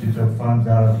twice you took funds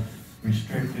out of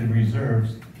restricted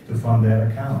reserves to fund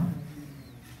that account.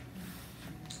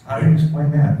 How do you explain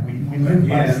that? We live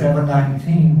by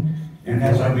 719, and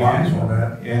that's our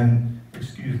bylaw. And,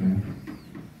 excuse me,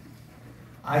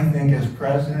 I think as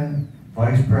president,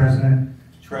 vice president,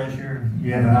 treasurer,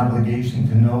 you have an obligation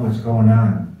to know what's going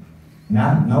on.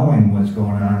 Not knowing what's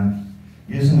going on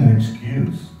isn't an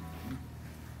excuse.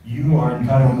 You are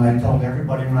entitled, and I told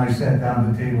everybody when I sat down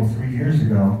at the table 3 years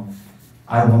ago,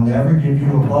 I will never give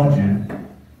you a budget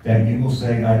that you will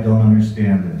say, I don't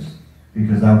understand this.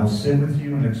 Because I will sit with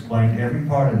you and explain every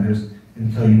part of this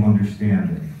until you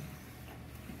understand it.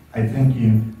 I think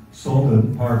you sold the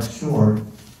park short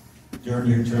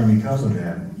during your term because of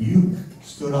that. You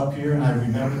stood up here, and I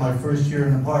remember my first year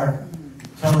in the park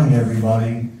telling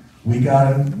everybody, we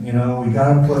gotta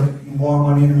put more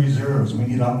money in reserves. We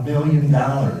need $1 million.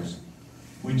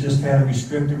 We just had a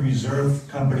restricted reserve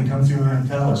company come through here and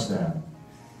tell us that.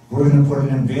 We're gonna put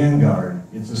it in Vanguard.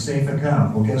 It's a safe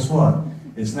account. Well, guess what?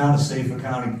 It's not a safe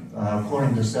account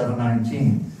according to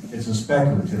 719. It's a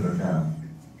speculative account.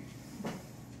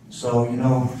 So,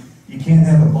 you can't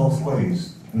have it both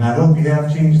ways. And I hope you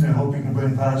have changed, and I hope you can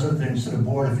bring positive things to the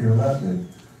board if you're elected.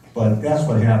 But that's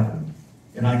what happened.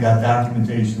 And I got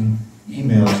documentation,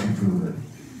 emails to prove it.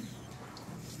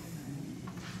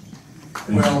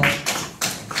 Well,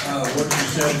 what you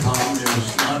said, Tom,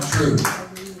 is not true.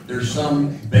 There's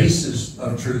some basis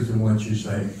of truth in what you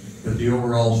say, but the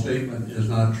overall statement is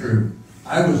not true.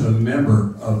 I was a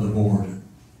member of the board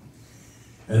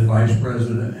as vice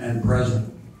president and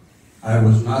president. I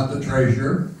was not the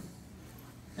treasurer,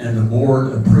 and the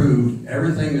board approved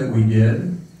everything that we did.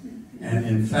 And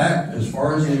in fact, as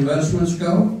far as the investments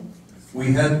go,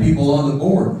 we had people on the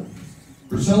board.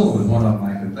 Priscilla was one of them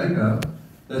I can think of,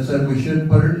 that said we should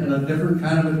put it in a different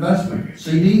kind of investment,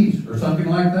 CDs or something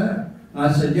like that. And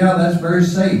I said, yeah, that's very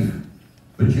safe,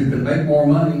 but you can make more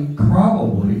money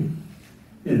probably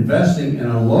investing in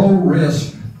a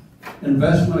low-risk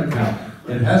investment account.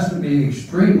 It has to be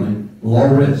extremely low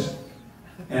risk.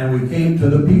 And we came to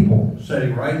the people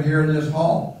sitting right here in this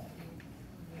hall.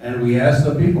 And we asked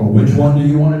the people, which one do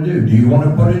you want to do? Do you want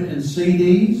to put it in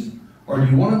CDs? Or do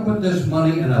you want to put this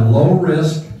money in a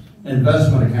low-risk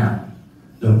investment account?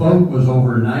 The vote was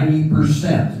over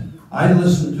 90%. I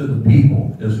listened to the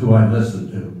people is who I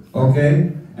listened to,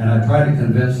 okay? And I tried to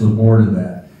convince the board of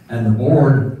that. And the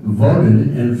board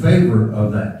voted in favor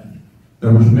of that.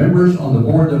 There was members on the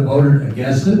board that voted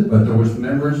against it, but there was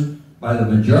members by the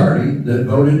majority that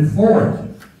voted for it.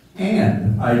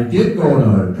 And I did go to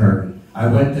an attorney. I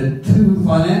went to 2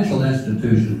 financial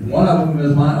institutions. One of them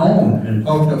is my own, and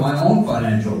talked to my own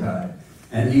financial guy.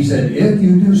 And he said, if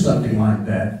you do something like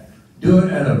that, do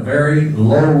it at a very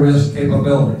low-risk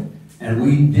capability. And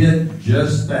we did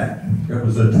just that. It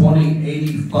was a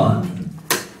 2080 fund.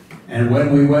 And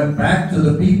when we went back to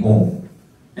the people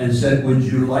and said, would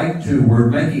you like to, we're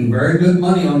making very good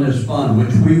money on this fund,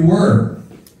 which we were.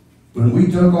 When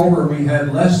we took over, we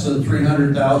had less than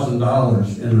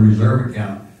 $300,000 in the reserve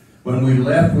account. When we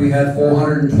left, we had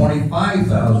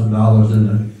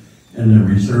 $425,000 in the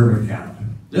reserve account.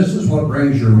 This is what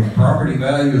brings your property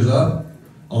values up,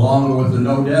 along with the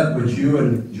no debt, which you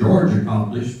and George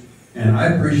accomplished, And I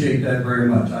appreciate that very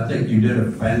much. I think you did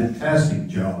a fantastic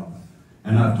job.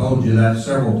 And I've told you that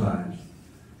several times.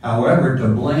 However, to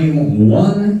blame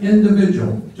one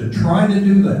individual to try to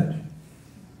do that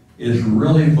is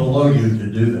really below you to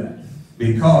do that.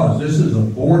 Because this is a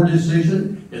board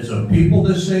decision, it's a people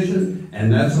decision,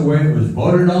 and that's the way it was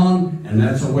voted on, and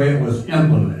that's the way it was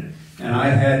implemented. And I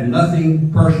had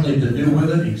nothing personally to do with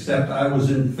it, except I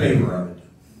was in favor of it.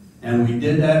 And we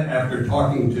did that after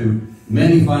talking to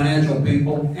many financial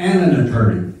people and an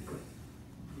attorney.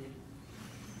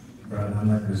 Brad, I'm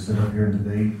not going to sit up here and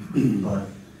debate, but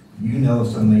you know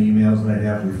some of the emails that I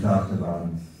have we've talked about.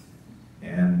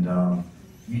 And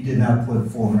you did not put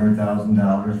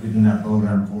 $400,000. We did not vote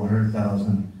on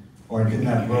 $400,000, or it did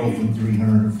not grow from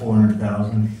 $300,000 to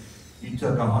 $400,000. You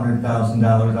took $100,000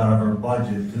 out of our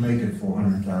budget to make it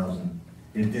 $400,000.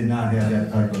 It did not have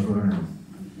that type of earning.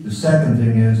 The second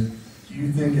thing is, do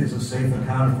you think it's a safe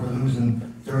account if we're losing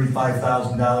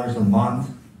 $35,000 a month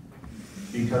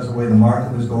because the way the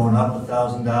market was going up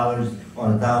 $1,000 or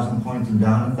 1,000 points and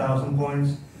down 1,000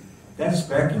 points? That's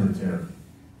speculative.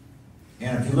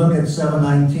 And if you look at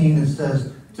 719, it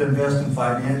says to invest in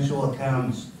financial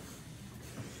accounts,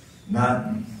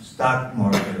 not stock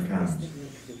market accounts.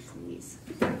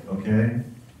 Okay?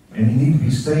 And you need to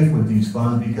be safe with these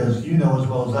funds, because you know as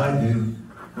well as I do,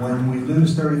 when we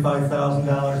lose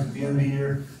 $35,000 at the end of the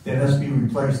year, that has to be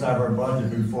replaced out of our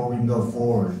budget before we can go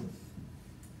forward.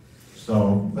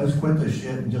 So let's quit this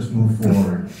shit and just move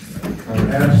forward.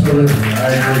 Absolutely,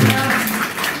 I agree.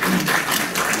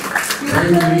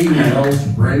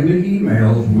 Bring the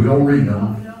emails, we'll read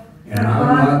them. And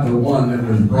I'm not the one that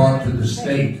was brought to the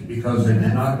state because they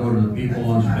did not go to the people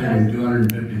on spending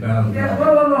 $250,000.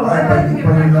 Right, but you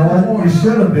know what? You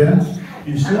should have been.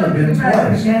 You should have been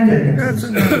twice.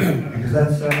 Because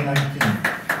that's 719.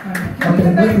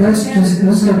 Okay,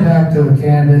 let's get back to the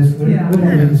candidates. We don't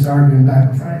need this arguing back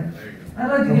and forth. I'd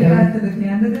like to get back to the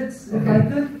candidates, if I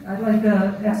could. I'd like to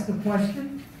ask a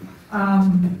question.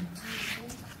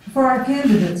 For our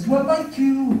candidates, what might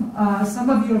you, some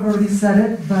of you have already said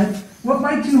it, but what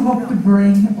might you hope to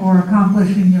bring or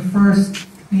accomplish in your first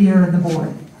year of the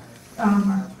board?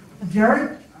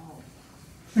 Jerry?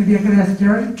 Maybe I could ask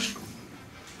Jerry?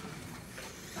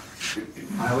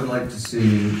 I would like to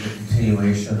see a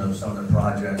continuation of some of the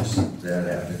projects that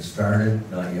have been started,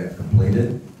 not yet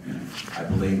completed. I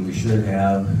believe we should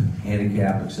have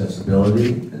handicap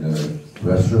accessibility in the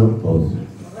restroom, both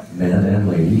men and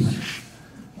ladies.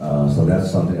 So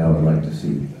that's something I would like to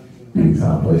see be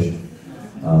accomplished.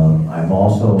 I'm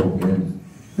also in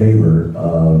favor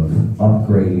of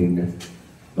upgrading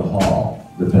the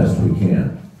hall the best we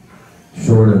can.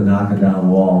 Short of knocking down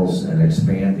walls and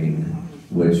expanding,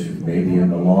 which maybe in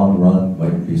the long run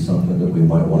might be something that we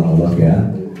might want to look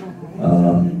at.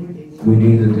 We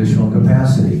need additional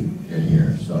capacity in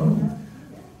here. So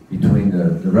between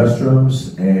the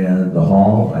restrooms and the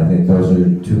hall, I think those are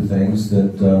two things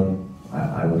that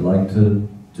I would like to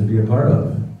be a part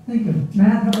of. Thank you.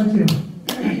 Matt, how about you?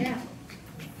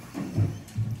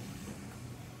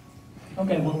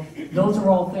 Okay, well, those are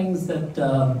all things that,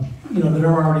 that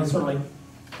are already sort of like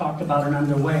talked about and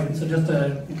underway. So just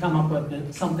to come up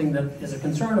with something that is a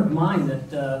concern of mine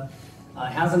that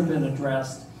hasn't been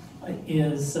addressed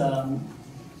is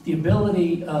the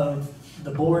ability of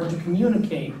the board to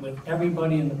communicate with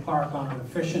everybody in the park on an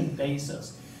efficient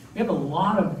basis. We have a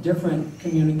lot of different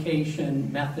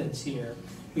communication methods here.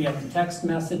 We have the text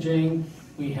messaging,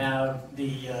 we have the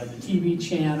TV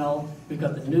channel, we've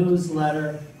got the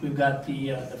newsletter, we've got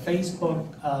the Facebook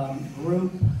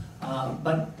group,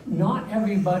 but not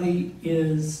everybody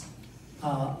is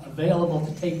available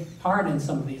to take part in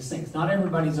some of these things. Not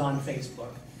everybody's on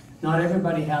Facebook. Not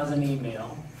everybody has an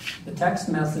email. The text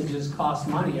messages cost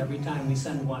money every time we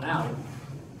send one out.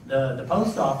 The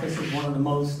post office is one of the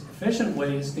most efficient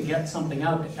ways to get something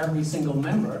out to every single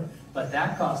member, but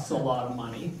that costs a lot of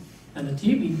money. And the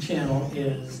TV channel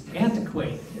is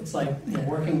antiquated. It's like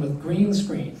working with green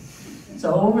screen.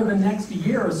 So over the next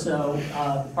year or so,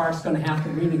 the park's going to have to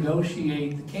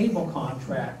renegotiate the cable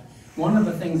contract. One of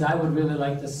the things I would really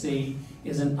like to see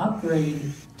is an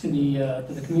upgrade to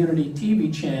the community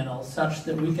TV channel, such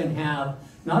that we can have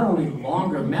not only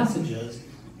longer messages,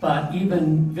 but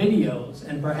even videos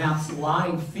and perhaps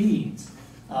live feeds,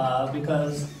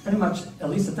 because pretty much, at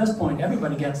least at this point,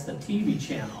 everybody gets the TV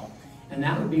channel. And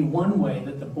that would be one way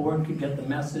that the board could get the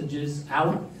messages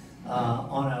out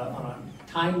on a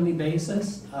timely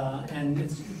basis, and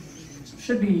it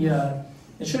should be a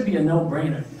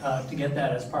no-brainer to get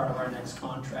that as part of our next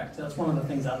contract. That's one of the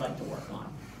things I'd like to work on.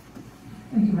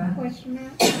 Thank you, Matt. Question,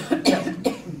 Matt?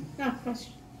 Not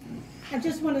question. I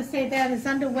just want to say that is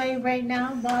underway right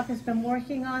now. Bob has been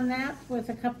working on that with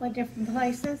a couple of different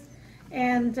places,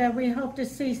 and we hope to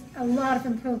see a lot of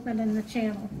improvement in the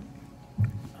channel.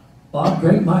 Bob,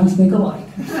 great minds think alike.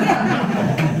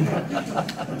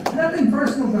 Nothing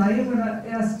personal, but I want to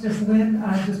ask just Lynn,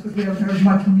 just because we haven't heard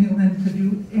much from you, Lynn, could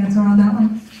you answer on that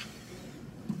one?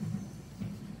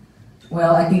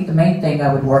 Well, I think the main thing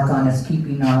I would work on is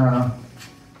keeping our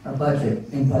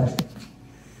budget in budget.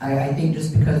 I think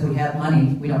just because we have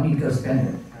money, we don't need to go spend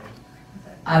it.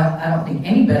 I don't think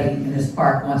anybody in this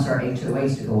park wants our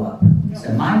HOAs to go up.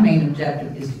 So my main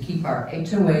objective is to keep our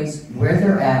HOAs where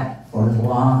they're at for as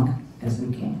long as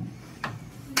we can.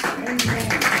 The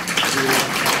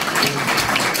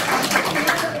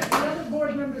other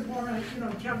board members want to,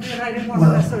 jump in. I didn't want to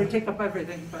necessarily take up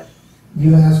everything, but.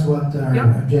 You asked what our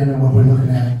agenda, what we're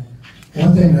looking at.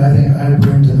 One thing that I think I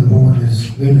bring to the board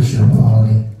is leadership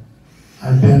quality.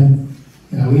 I've been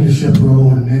in a leadership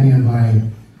role in many of my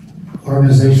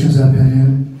organizations I've been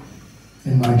in.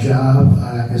 In my job,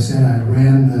 like I said, I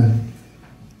ran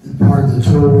the part of the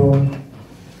tour road,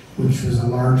 which was a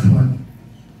large one.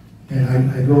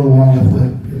 And I go along with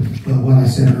what I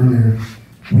said earlier.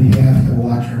 We have to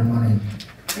watch our money.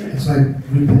 It's like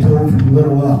we've been told from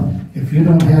little up, if you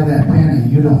don't have that penny,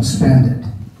 you don't spend it.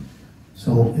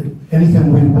 So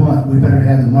anything we want, we better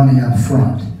have the money up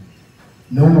front.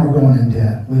 No more going in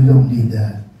debt. We don't need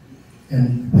that.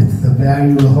 And with the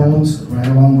value of the homes,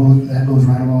 that goes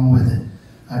right along with it.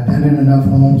 I've been in enough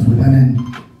homes. We've been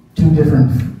in 2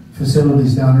 different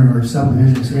facilities down there, or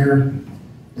subdivisions here.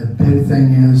 The big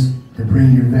thing is to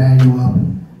bring your value up,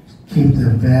 keep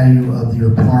the value of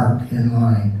your park in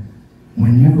line.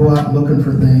 When you go out looking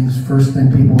for things, first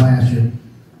thing people ask you,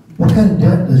 what kind of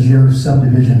debt does your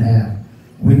subdivision have?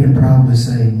 We can probably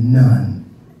say none.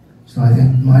 So I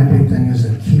think my big thing is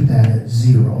to keep that at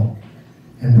 0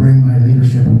 and bring my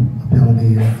leadership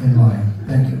ability in line.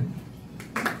 Thank you.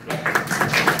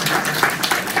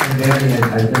 And Danny,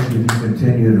 I think if you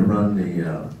continue to run the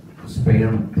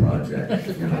spam project,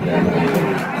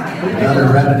 another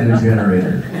revenue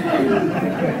generator.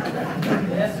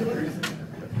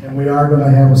 And we are going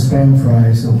to have a spam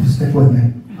fry, so stick with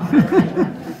me.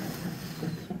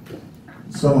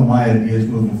 Some of my ideas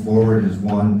moving forward is,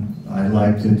 one, I'd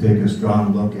like to take a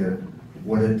strong look at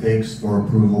what it takes for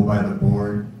approval by the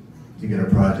board to get a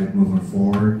project moving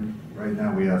forward. Right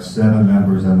now we have 7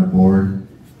 members on the board,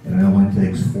 and it only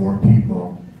takes 4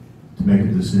 people to make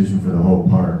a decision for the whole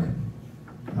park.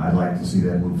 I'd like to see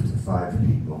that move to 5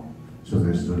 people, so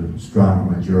there's a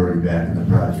stronger majority back in the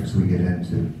projects we get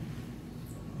into.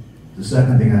 The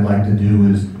second thing I'd like to do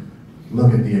is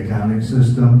look at the accounting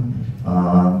system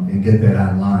and get that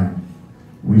online.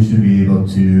 We should be able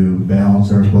to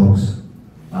balance our books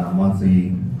on a monthly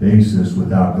basis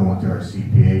without going to our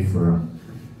CPA firm.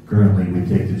 Currently, we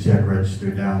take the check register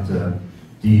down to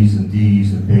D's and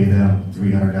pay them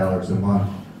 $300 a month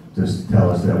just to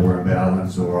tell us that we're in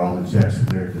balance or all the checks are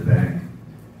cleared at the bank.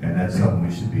 And that's something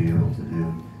we should be able to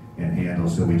do and handle,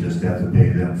 so we just have to pay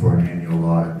them for an annual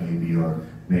audit maybe, or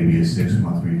maybe a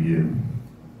 6-month review.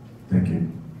 Thank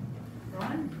you.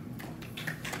 Ron?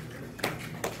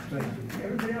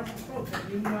 Everybody else spoke.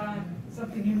 Have you,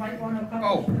 something you might want to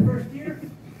accomplish in the first year?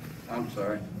 I'm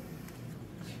sorry.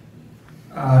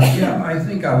 Yeah, I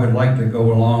think I would like to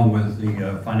go along with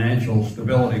the financial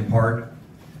stability part,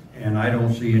 and I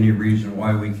don't see any reason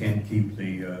why we can't keep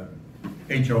the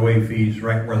HOA fees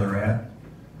right where they're at.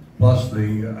 Plus,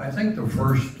 I think the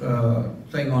first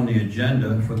thing on the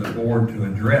agenda for the board to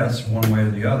address one way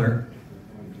or the other,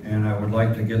 and I would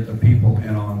like to get the people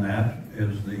in on that,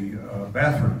 is the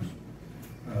bathrooms.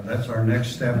 That's our next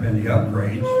step in the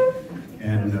upgrades,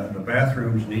 and the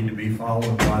bathrooms need to be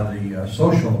followed by the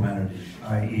social amenities,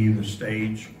 i.e. the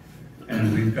stage.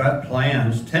 And we've got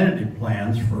plans, tentative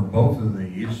plans for both of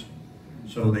these,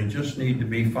 so they just need to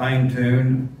be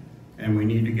fine-tuned, and we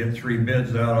need to get 3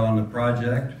 bids out on the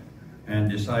project and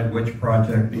decide which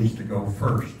project needs to go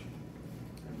first.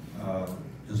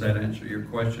 Does that answer your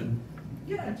question?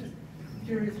 Yeah, just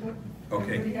curious what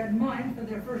Okay. everybody had in mind for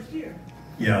their first year.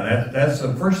 Yeah, that's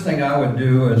the first thing I would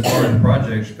do as far as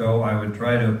projects go. I would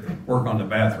try to work on the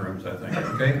bathrooms, I think,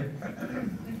 okay?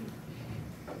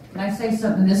 Can I say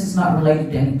something? This is not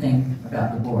related to anything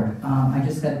about the board. I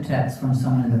just got a text from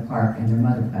someone in the park and their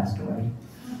mother passed away.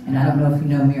 And I don't know if you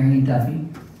know Marion Duffy.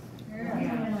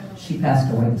 She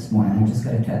passed away this morning. I just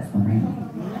got a text from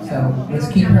Randy. So let's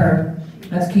keep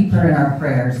her in our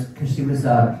prayers, because she was,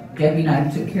 Debbie and I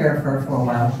took care of her for a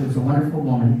while. She was a wonderful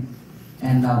woman.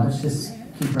 And let's just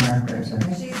keep her in our prayers.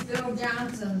 Okay? She's Bill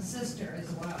Johnson's sister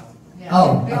as well. Yeah,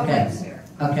 Oh, Bill okay. lives here.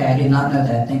 Okay, I did not know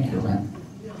that. Thank you, Lynn.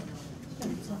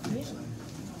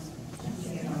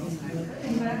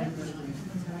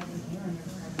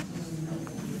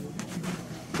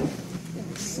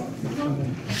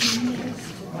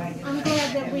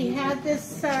 we had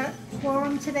this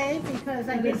quorum today? Because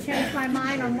I did change my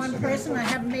mind on one person. I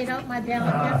haven't made out my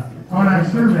ballot On our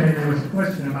survey, there was a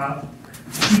question about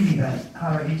TV hut.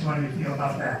 How do each one of you feel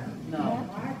about that? No.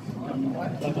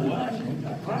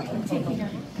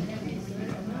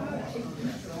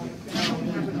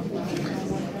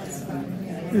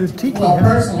 Tiki hut. Well,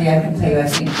 personally, I can tell you, I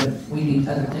think that we need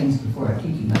other things before a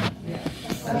tiki hut.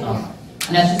 That's all.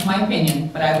 And that's just my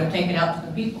opinion, but I would take it out to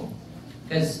the people,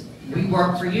 because we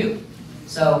work for you.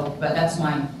 So, but that's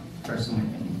my personal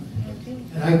opinion.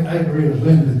 I agree with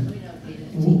Linda.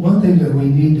 One thing that we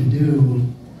need to do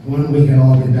when we can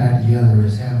all get back together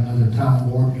is have another town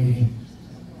board meeting.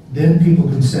 Then people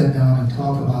can sit down and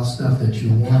talk about stuff that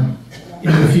you want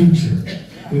in the future.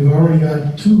 We've already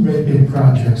got 2 great big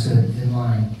projects in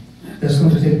line. That's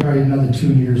going to take probably another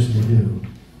 2 years to do.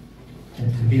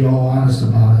 And to be all honest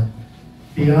about it.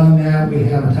 Beyond that, we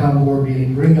have a town board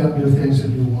meeting, bring up new things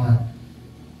that you want.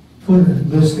 Put a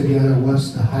list together,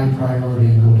 what's the high priority,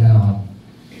 and go down.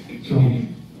 So,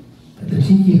 the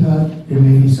tiki hut, it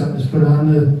may be something that's put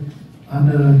on the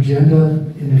agenda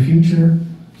in the future.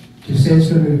 To say it's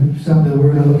going to be something that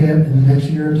we're going to look at in the next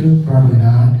year or 2, probably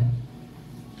not.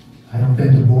 I don't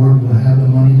think the board will have the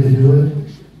money to do it.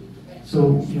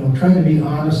 So, try to be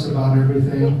honest about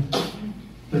everything.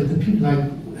 But the people, like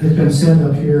has been said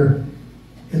up here,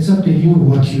 it's up to you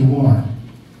what you want,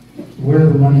 where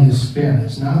the money is spent.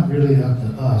 It's not really up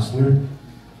to us.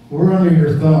 We're under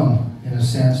your thumb, in a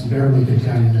sense, and Beverly could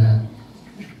tell you that.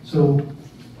 So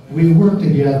we work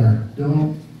together.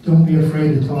 Don't be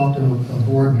afraid to talk to a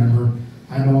board member.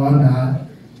 I know I'm not.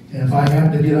 And if I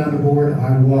have to get on the board,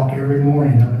 I walk every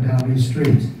morning up and down these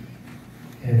streets.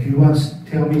 And if you want to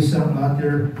tell me something out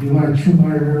there, you want to chew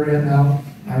my rear end out,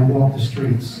 I walk the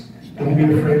streets. Don't be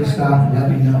afraid to stop and let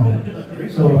me know.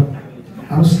 So,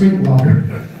 I'm a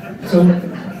streetwalker. So,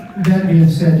 that being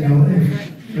said,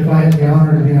 if I had the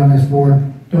honor to be on this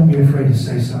board, don't be afraid to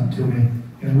say something to me.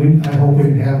 And I hope we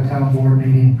can have a town board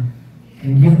meeting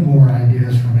and get more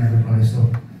ideas from everybody. So,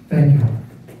 thank you.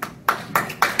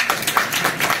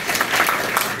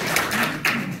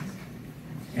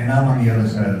 And I'm on the other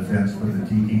side of the fence with the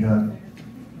tiki hut.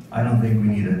 I don't think we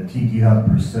need a tiki hut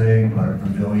per se, but a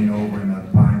pavilion over in the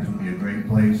Pines would be a great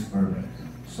place for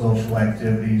social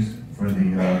activities, for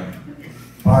the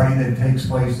party that takes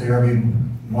place there every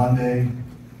Monday,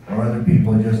 or other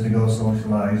people just to go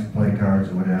socialize, play cards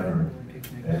or whatever.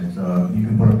 And you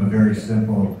can put up a very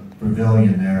simple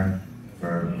pavilion there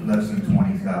for less than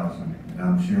 $20,000. And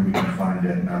I'm sure we can find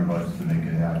that in our budget to make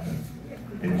it happen.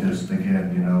 It just,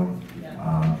 again,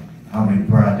 how many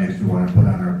projects do we want to put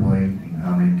on our plate and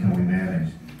how many can we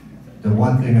manage? The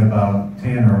one thing about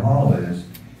Tanner Hall is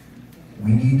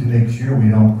we need to make sure we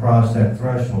don't cross that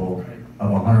threshold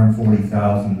of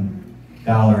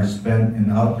 $140,000 spent in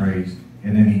upgrades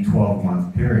in any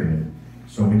 12-month period.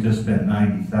 So we just spent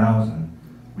 $90,000.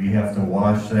 We have to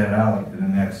wash that out in the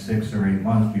next 6 or 8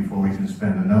 months before we can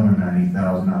spend another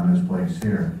 $90,000 on this place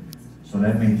here. So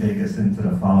that may take us into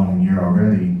the following year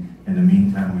already. In the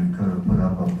meantime, we could have put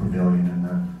up a pavilion in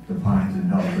the Pines and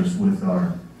helped us with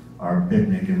our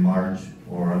picnic in March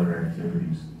or other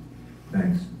activities.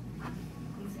 Thanks.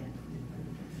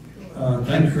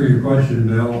 Thanks for your question,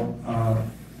 Bill.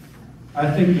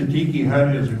 I think the tiki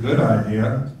hut is a good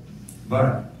idea,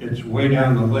 but it's way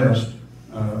down the list.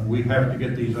 We have to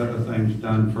get these other things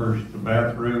done first. The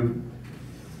bathroom,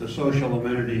 the social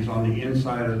amenities on the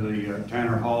inside of the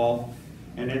Tanner Hall,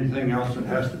 and anything else that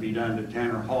has to be done to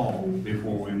Tanner Hall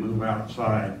before we move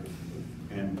outside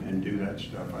and do that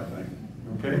stuff, I think.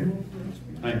 Okay?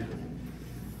 Thank you.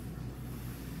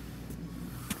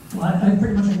 Well, I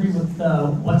pretty much agree with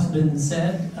what's been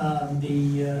said.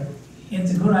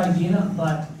 It's a good idea,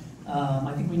 but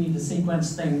I think we need to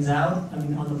sequence things out. I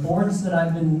mean, on the boards that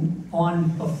I've been on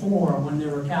before, when there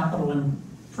were capital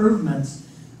improvements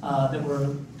that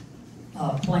were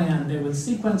planned, they would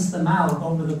sequence them out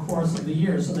over the course of the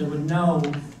year, so they would know,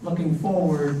 looking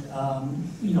forward,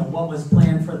 what was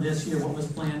planned for this year, what was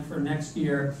planned for next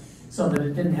year, so that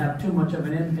it didn't have too much of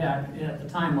an impact at the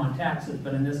time on taxes,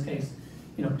 but in this case,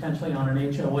 potentially on an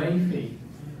HOA fee.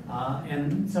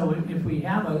 And so if we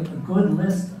have a good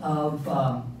list of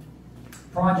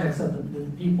projects that the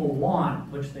people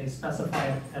want, which they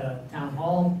specify at a town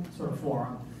hall sort of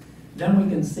forum, then we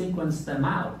can sequence them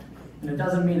out. And it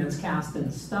doesn't mean it's cast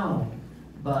in stone,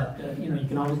 but you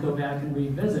can always go back and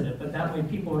revisit it. But that way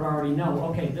people would already know,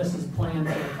 okay, this is planned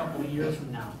for a couple of years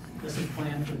from now. This is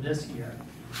planned for this year.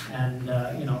 And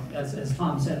as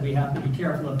Tom said, we have to be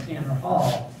careful of Tanner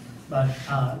Hall, but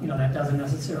that doesn't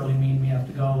necessarily mean we have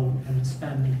to go and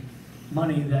spend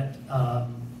money that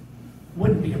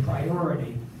wouldn't be a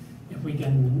priority if we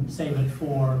can save it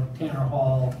for Tanner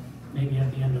Hall, maybe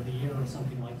at the end of the year or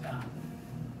something like that.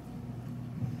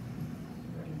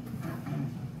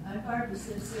 I'm Barbara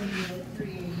Simpson with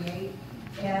 388,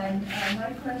 and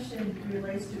my question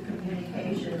relates to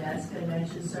communication. That's been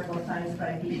mentioned several times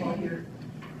by people here.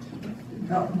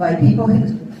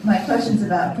 My question's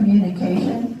about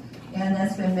communication, and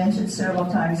that's been mentioned several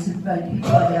times by people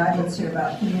in the audience here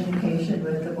about communication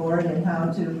with the board and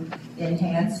how to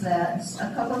enhance that.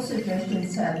 A couple of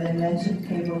suggestions have been mentioned: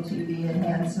 cable TV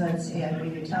enhancements and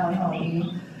maybe town hall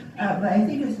meeting. But I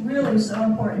think it's really so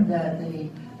important that the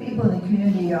people in the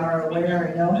community are aware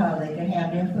and know how they can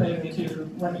have input into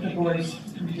what the board's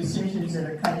decisions that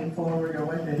are coming forward or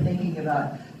what they're thinking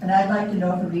about. And I'd like to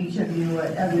know from each of you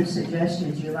what other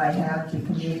suggestions you might have to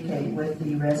communicate with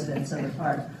the residents of the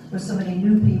park. With so many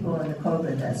new people in the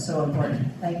COVID, that's so important.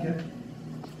 Thank you.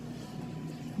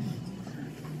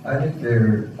 I think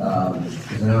there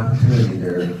is an opportunity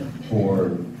there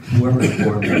for whoever the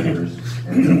board members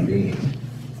ends up being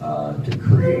to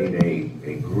create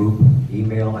a group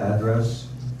email address.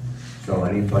 So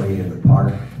anybody in the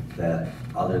park that,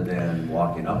 other than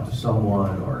walking up to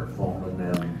someone or phoning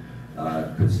them,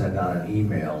 could send out an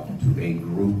email to a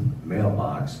group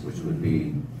mailbox, which would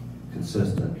be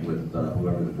consistent with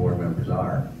whoever the board members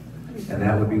are. And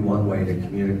that would be one way to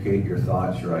communicate your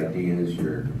thoughts, your ideas,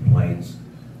 your complaints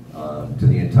to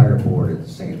the entire board at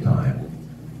the same time.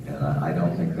 And I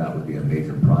don't think that would be a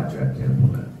major project to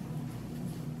implement.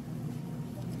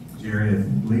 Jerry, I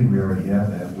believe we already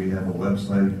have that. We have a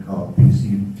website called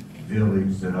PC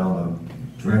Village that all the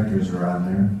directors are on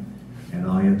there. And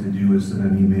all you have to do is send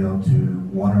an email to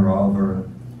one or all of our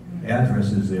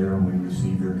addresses there, and we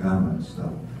receive your comments.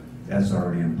 So that's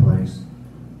already in place.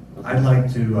 I'd like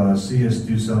to see us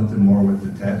do something more with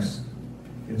the text.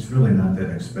 It's really not that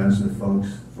expensive,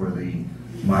 folks, for the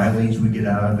mileage we get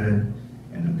out of it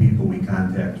and the people we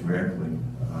contact directly.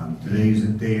 Today's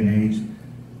day and age,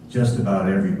 just about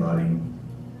everybody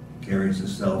carries a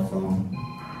cell phone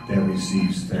that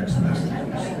receives text messages.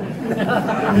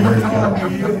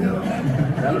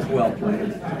 That was well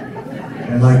played.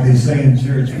 And like they say in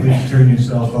church, please turn your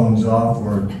cell phones off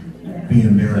or be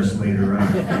embarrassed later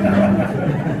on.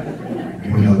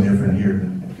 We're no different here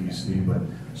than PC, but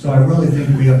so I really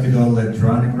think we have to go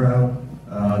electronic route.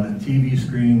 The TV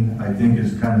screen, I think,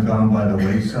 has kind of gone by the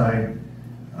wayside.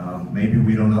 Maybe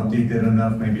we don't update that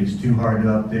enough. Maybe it's too hard to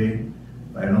update.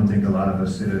 But I don't think a lot of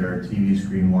us sit at our TV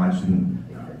screen watching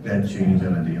that change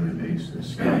on a daily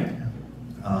basis.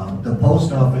 The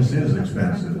post office is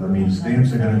expensive. I mean,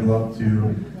 stamps are going to go up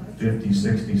to 50,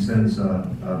 60 cents a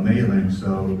mailing.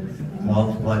 So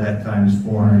multiply that times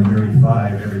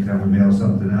 435 every time we mail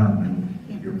something out,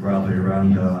 and you're probably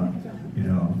around,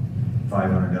 $500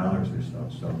 or so.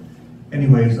 So,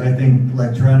 anyways, I think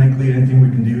electronically, anything we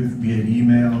can do via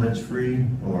email that's free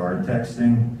or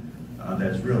texting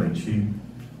that's really cheap,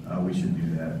 we should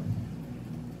do that.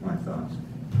 My thoughts.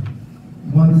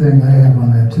 One thing I have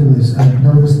on that too is I've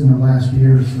noticed in the last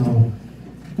year or so,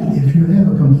 if you have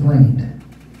a complaint,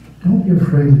 don't be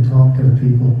afraid to talk to the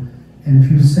people. And if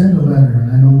you send a letter,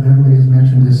 and I know Beverly has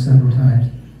mentioned this several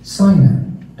times, sign it.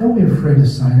 Don't be afraid to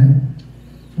sign it.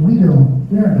 We aren't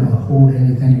going to hold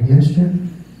anything against you.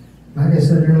 Like I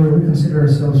said earlier, we consider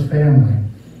ourselves family.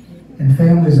 And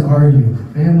families argue.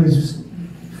 Families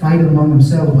fight among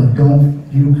themselves, but don't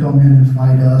you come in and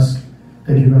fight us,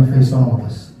 because you're going to face all of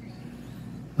us.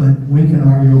 But we can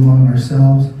argue among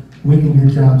ourselves. We can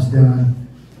get jobs done.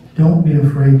 Don't be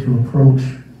afraid to approach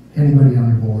anybody on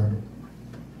the board.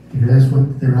 Because that's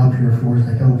what they're up here for, is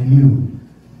to help you.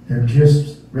 They're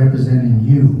just representing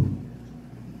you.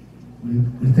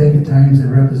 We think at times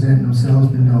they're representing themselves,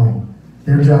 but no.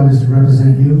 Their job is to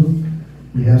represent you.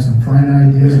 We have some fine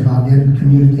ideas about getting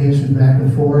communication back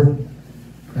and forth.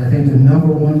 But I think the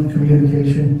number one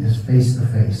communication is face to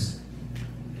face.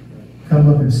 Come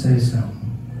up and say something.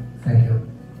 Thank you.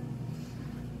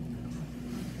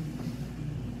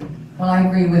 Well, I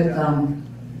agree with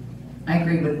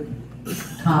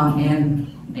Tom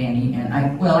and Danny, and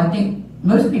I think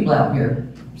most people out here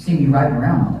see me riding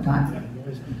around all the time.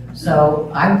 So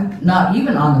I'm not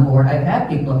even on the board. I've had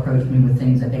people approach me with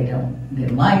things that they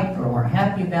didn't like or weren't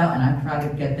happy about, and I try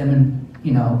to get them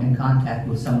in contact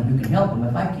with someone who can help them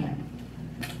if I can.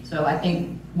 So I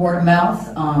think word of mouth.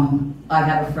 I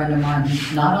have a friend of mine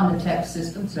who's not on the text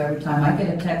system, so every time I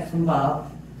get a text from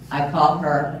Bob, I call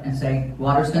her and say,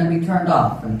 water's going to be turned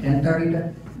off from 10:30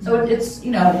 to... So it's,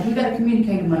 we've got to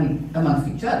communicate amongst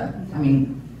each other. I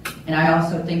mean, and I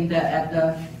also think that at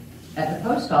the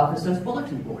post office, those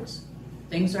bulletin boards,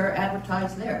 things are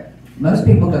advertised there. Most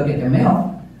people go get their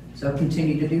mail, so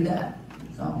continue to do that.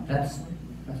 So So that's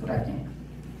what I think.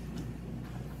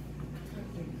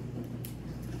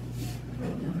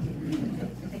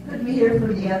 Could we hear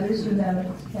from the others who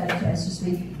haven't had a chance to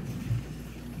speak?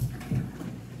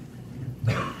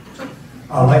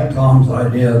 I like Tom's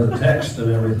idea of the text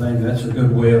and everything. That's a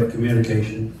good way of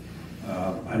communication.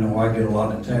 I know I get a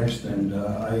lot of text and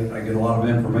I get a lot of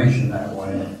information that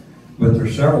way. But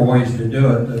there's several ways to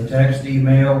do it. The text,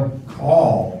 email,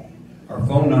 call. Our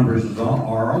phone numbers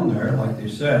are on there, like they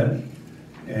said.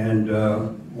 And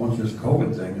once this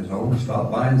COVID thing is over,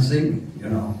 stop by and see me, you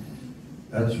know.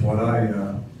 That's what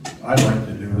I'd like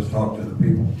to do, is talk to the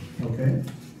people, okay?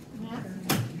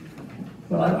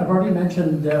 Well, I've already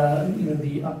mentioned,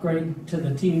 the upgrade to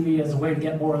the TV as a way to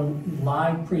get more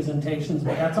live presentations,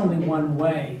 but that's only one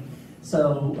way.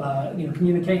 So,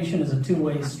 communication is a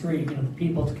two-way street. The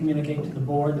people to communicate to the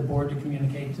board to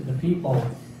communicate to the people.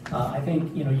 I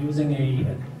think, using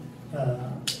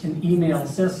an email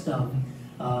system,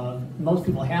 most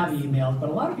people have emails, but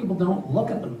a lot of people don't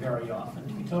look at them very often,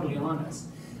 to be totally honest.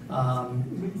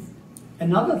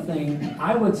 Another thing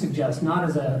I would suggest, not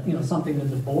as something that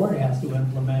the board has to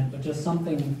implement, but just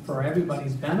something for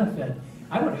everybody's benefit,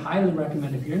 I would highly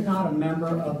recommend, if you're not a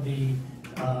member of the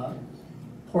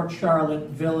Port Charlotte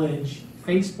Village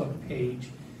Facebook page,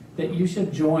 that you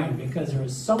should join, because there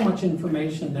is so much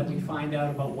information that we find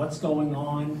out about what's going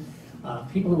on,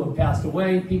 people who have passed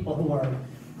away, people who are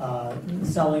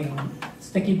selling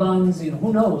sticky buns,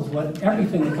 who knows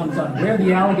everything that comes on, where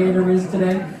the alligator is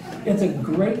today. It's a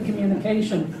great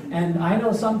communication, and I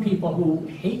know some people who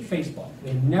hate Facebook.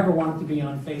 They never wanted to be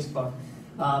on Facebook,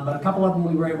 but a couple of them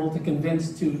we were able to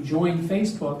convince to join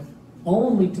Facebook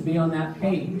only to be on that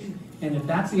page. And if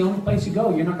that's the only place you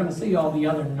go, you're not going to see all the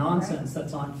other nonsense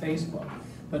that's on Facebook.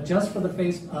 But just for the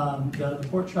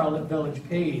Port Charlotte Village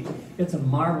page, it's a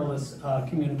marvelous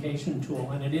communication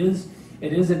tool, and it is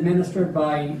administered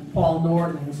by Paul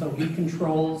Norton, so he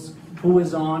controls who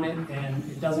is on it, and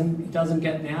it doesn't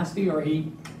get nasty, or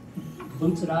he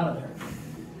boots it out of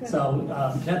there. So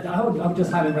I would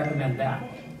just highly recommend that.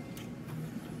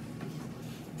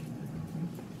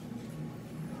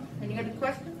 Any other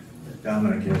questions?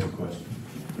 Dominic has a question.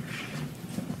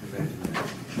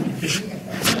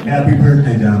 Happy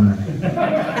birthday, Dominic.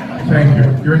 Thank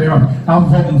you. You're the only, I'm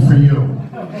voting for you.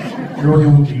 You're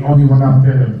the only one out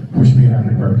there to wish me a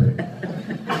happy birthday.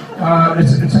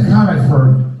 It's a comment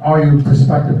for all you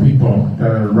prospective people that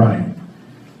are running.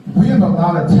 We have a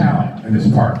lot of talent in this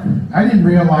park. I didn't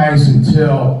realize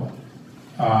until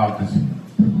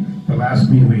the last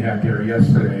meeting we had there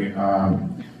yesterday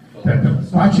that the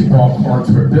bocce ball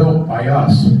courts were built by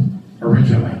us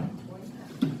originally.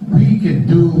 We can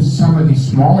do some of these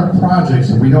smaller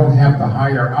projects and we don't have to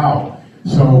hire out.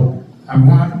 So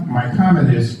my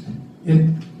comment is,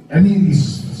 in any of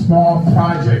these small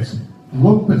projects,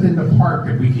 look within the park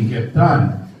that we can get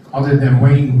done, other than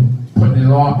putting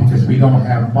it off because we don't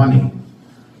have money.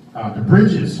 The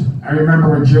bridges, I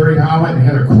remember when Jerry Howlett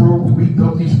had a crew, we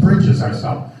built these bridges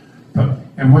ourselves.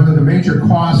 And one of the major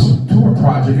costs to a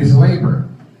project is labor.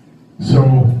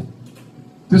 So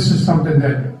this is something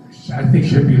that I think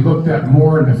should be looked at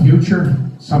more in the future.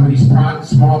 Some of these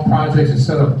small projects,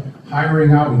 instead of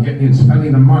hiring out and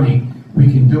spending the money,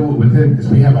 we can do it within, because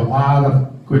we have a lot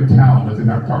of good talent within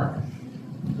our park.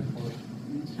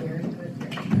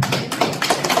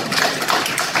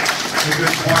 A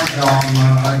good point, Tom.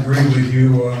 I agree with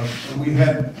you. We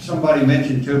had somebody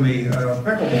mention to me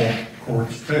pickleball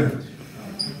courts too.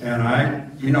 And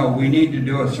we need to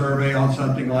do a survey on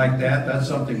something like that. That's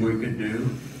something we could do.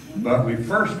 But we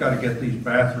first got to get these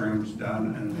bathrooms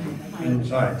done and the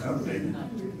inside updated.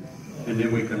 And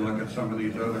then we can look at some of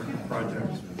these other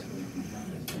projects.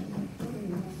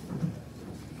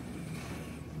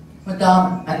 Well,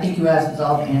 Don, I think you asked us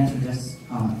all to answer this,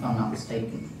 if I'm not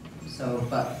mistaken. So,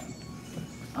 but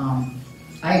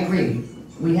I agree.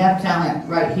 We have talent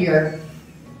right here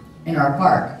in our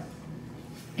park.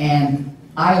 And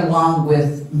I, along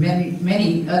with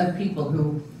many other people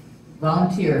who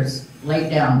volunteers, laid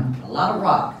down a lot of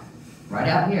rock right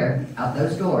out here, out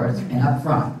those doors and up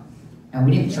front. And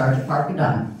we didn't charge a park a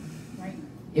dime. Right.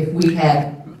 If we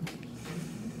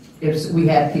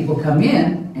had people come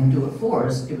in and do it for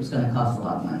us, it was going to cost a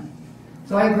lot of money.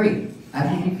 So I agree. I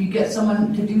think if you get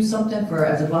someone to do something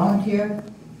as a volunteer,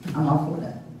 I'm all for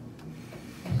that.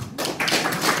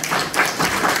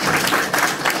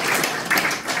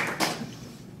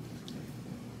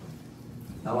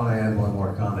 I want to add one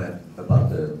more comment about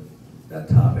that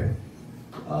topic.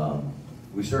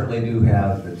 We certainly do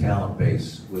have the talent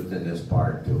base within this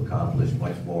park to accomplish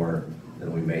much more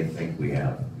than we may think we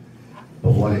have.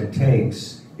 But what it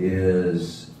takes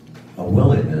is a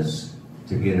willingness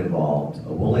to get involved,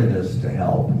 a willingness to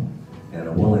help, and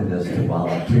a willingness to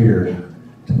volunteer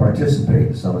to participate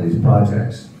in some of these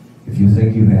projects. If you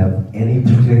think you have any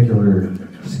particular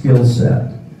skill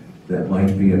set that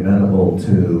might be amenable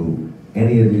to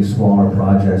any of these smaller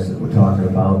projects that we're talking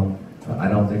about, I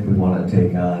don't think we want to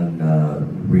take on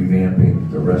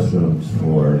revamping the restrooms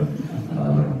for,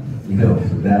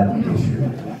 for that issue.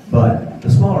 But the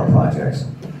smaller projects,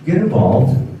 get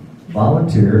involved,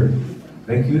 volunteer,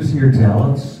 make use of your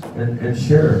talents, and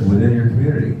share it within your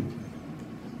community.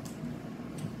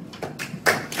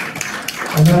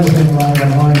 Another thing along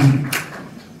that line,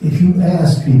 if you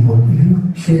ask people, if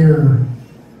you share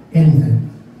anything,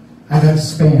 I got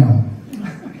spam.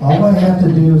 All I have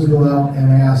to do is go out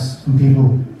and ask some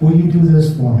people, will you do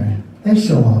this for me? They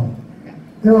show up.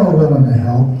 They're all willing to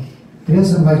help. It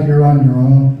isn't like you're on your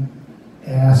own.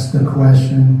 Ask the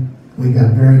question. We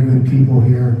got very good people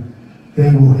here.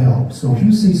 They will help. So if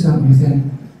you see something you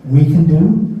think we can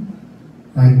do,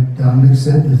 like Dominic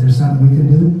said, if there's something we can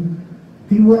do,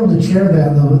 be willing to share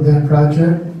that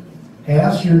project.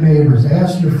 Ask your neighbors,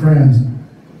 ask your friends.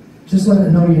 Just let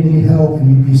it know you need help, and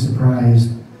you'd be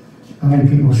surprised how many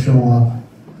people show up.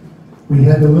 We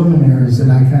had the luminaries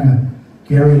that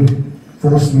Gary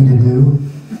forced me to do.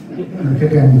 I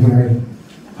pick on you, Gary.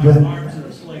 But,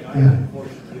 yeah.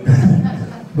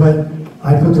 But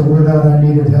I put the word out I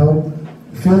needed help.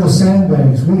 Fill the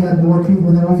sandbags. We had more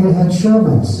people than we had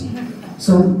shovels.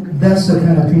 So that's the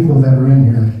kind of people that are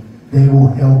in here. They will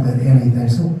help at anything.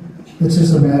 So it's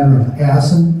just a matter of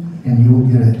asking, and you will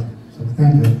get it. So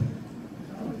thank you.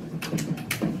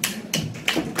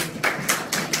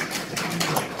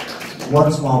 One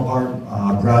small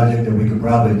project that we could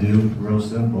probably do, real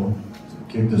simple,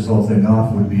 to kick this whole thing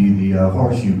off, would be the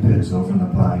horseshoe pits over in the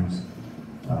Pines.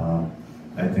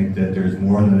 I think that there's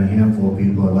more than a handful of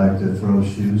people that like to throw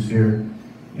shoes here,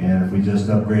 and if we just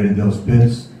upgraded those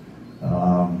pits,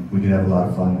 we could have a lot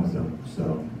of fun with them.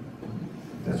 So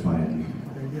that's my idea.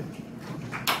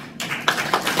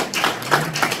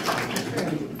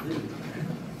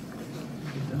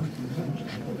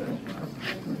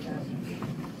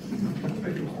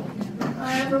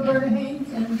 I'm Roberta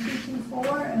Haynes, and I'm teaching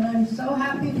 4, and I'm so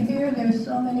happy to hear there's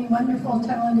so many wonderful,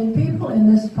 talented people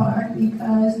in this park,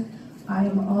 because I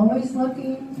am always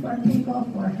looking for people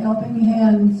for helping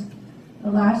hands.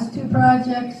 The last 2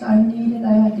 projects I needed,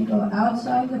 I had to go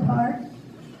outside the park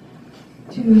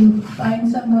to find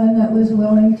someone that was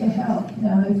willing to help.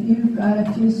 Now, if you've got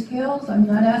a few skills, I'm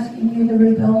not asking you to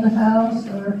rebuild a house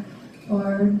or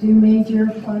do major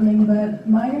plumbing, but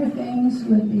minor things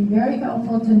would be very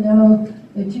helpful to know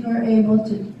that you are able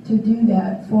to do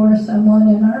that for someone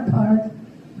in our park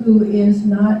who is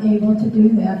not able to do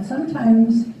that.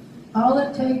 Sometimes all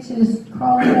it takes is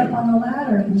crawling up on a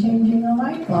ladder and changing a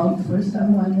light bulb for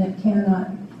someone that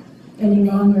cannot any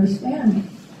longer stand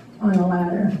on a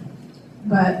ladder.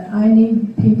 But I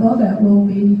need people that will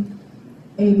be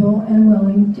able and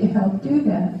willing to help do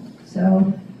that.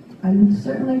 So I'm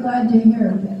certainly glad to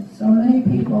hear that so many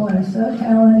people are so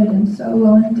talented and so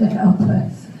willing to help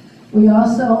us. We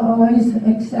also always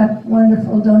accept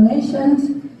wonderful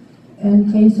donations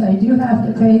in case I do have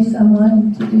to pay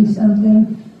someone to do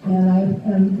something, and I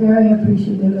am very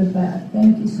appreciative of that.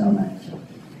 Thank you so much.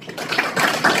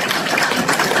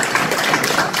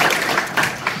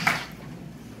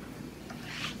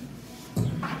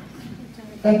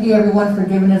 Thank you, everyone, for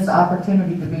giving us the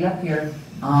opportunity to be up here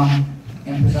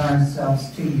and present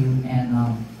ourselves to you.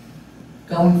 And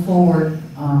going forward,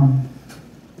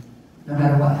 no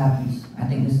matter what happens, I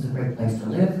think this is a great place to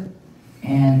live.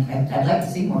 And I'd like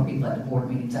to see more people at the board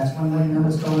meetings. That's one way to know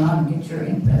what's going on and get your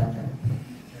input out there.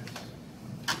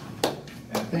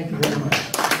 Thank you very much.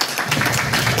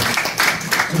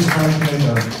 Just want to make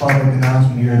a public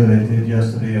announcement here that I did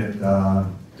yesterday at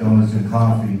Donuts and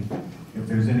Coffee. If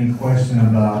there's any question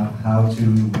about how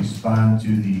to respond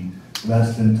to the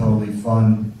less than totally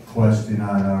fun question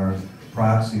on our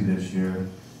proxy this year,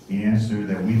 the answer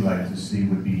that we'd like to see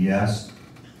would be yes,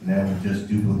 and that would just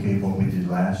duplicate what we did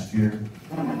last year.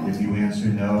 If you answer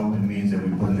no, it means that we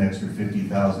put an extra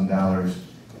 $50,000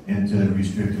 into the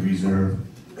restricted reserve.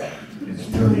 It's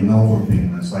really an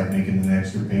overpayment. It's like making an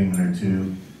extra payment or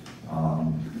 2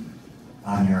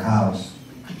 on your house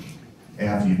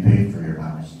after you paid for your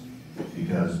house,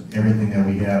 because everything that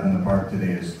we have in the park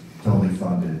today is totally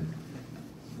funded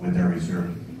with our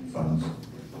reserve funds.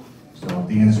 So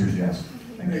the answer is yes.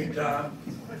 Thank you. Hey, Tom.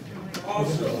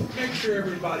 Also, make sure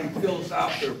everybody fills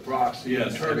out their proxy and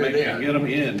Yes, turn and it in. get them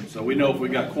in, so we know if we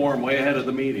got quorum way ahead of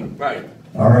the meeting. Right.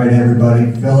 All right,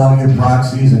 everybody, fill out your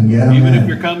proxies and get them in. Even if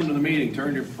you're coming to the meeting,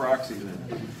 turn your proxies in.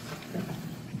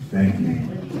 Thank you.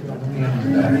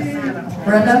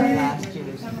 Brenda?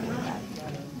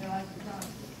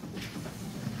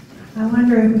 I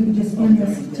wonder if we could just end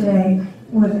this today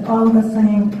with all of us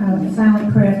saying a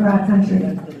silent prayer for our country.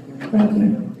 Thank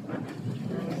you.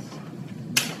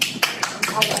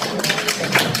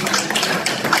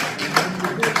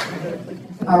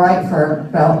 All right, for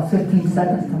about 15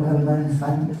 seconds, can we have a moment of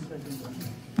silence?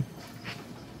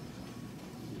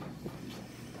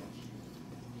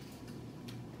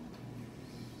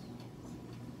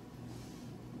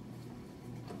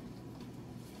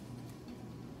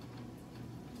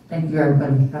 Thank you,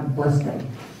 everybody. Have a blessed day.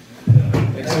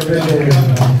 Thanks,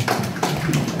 everybody.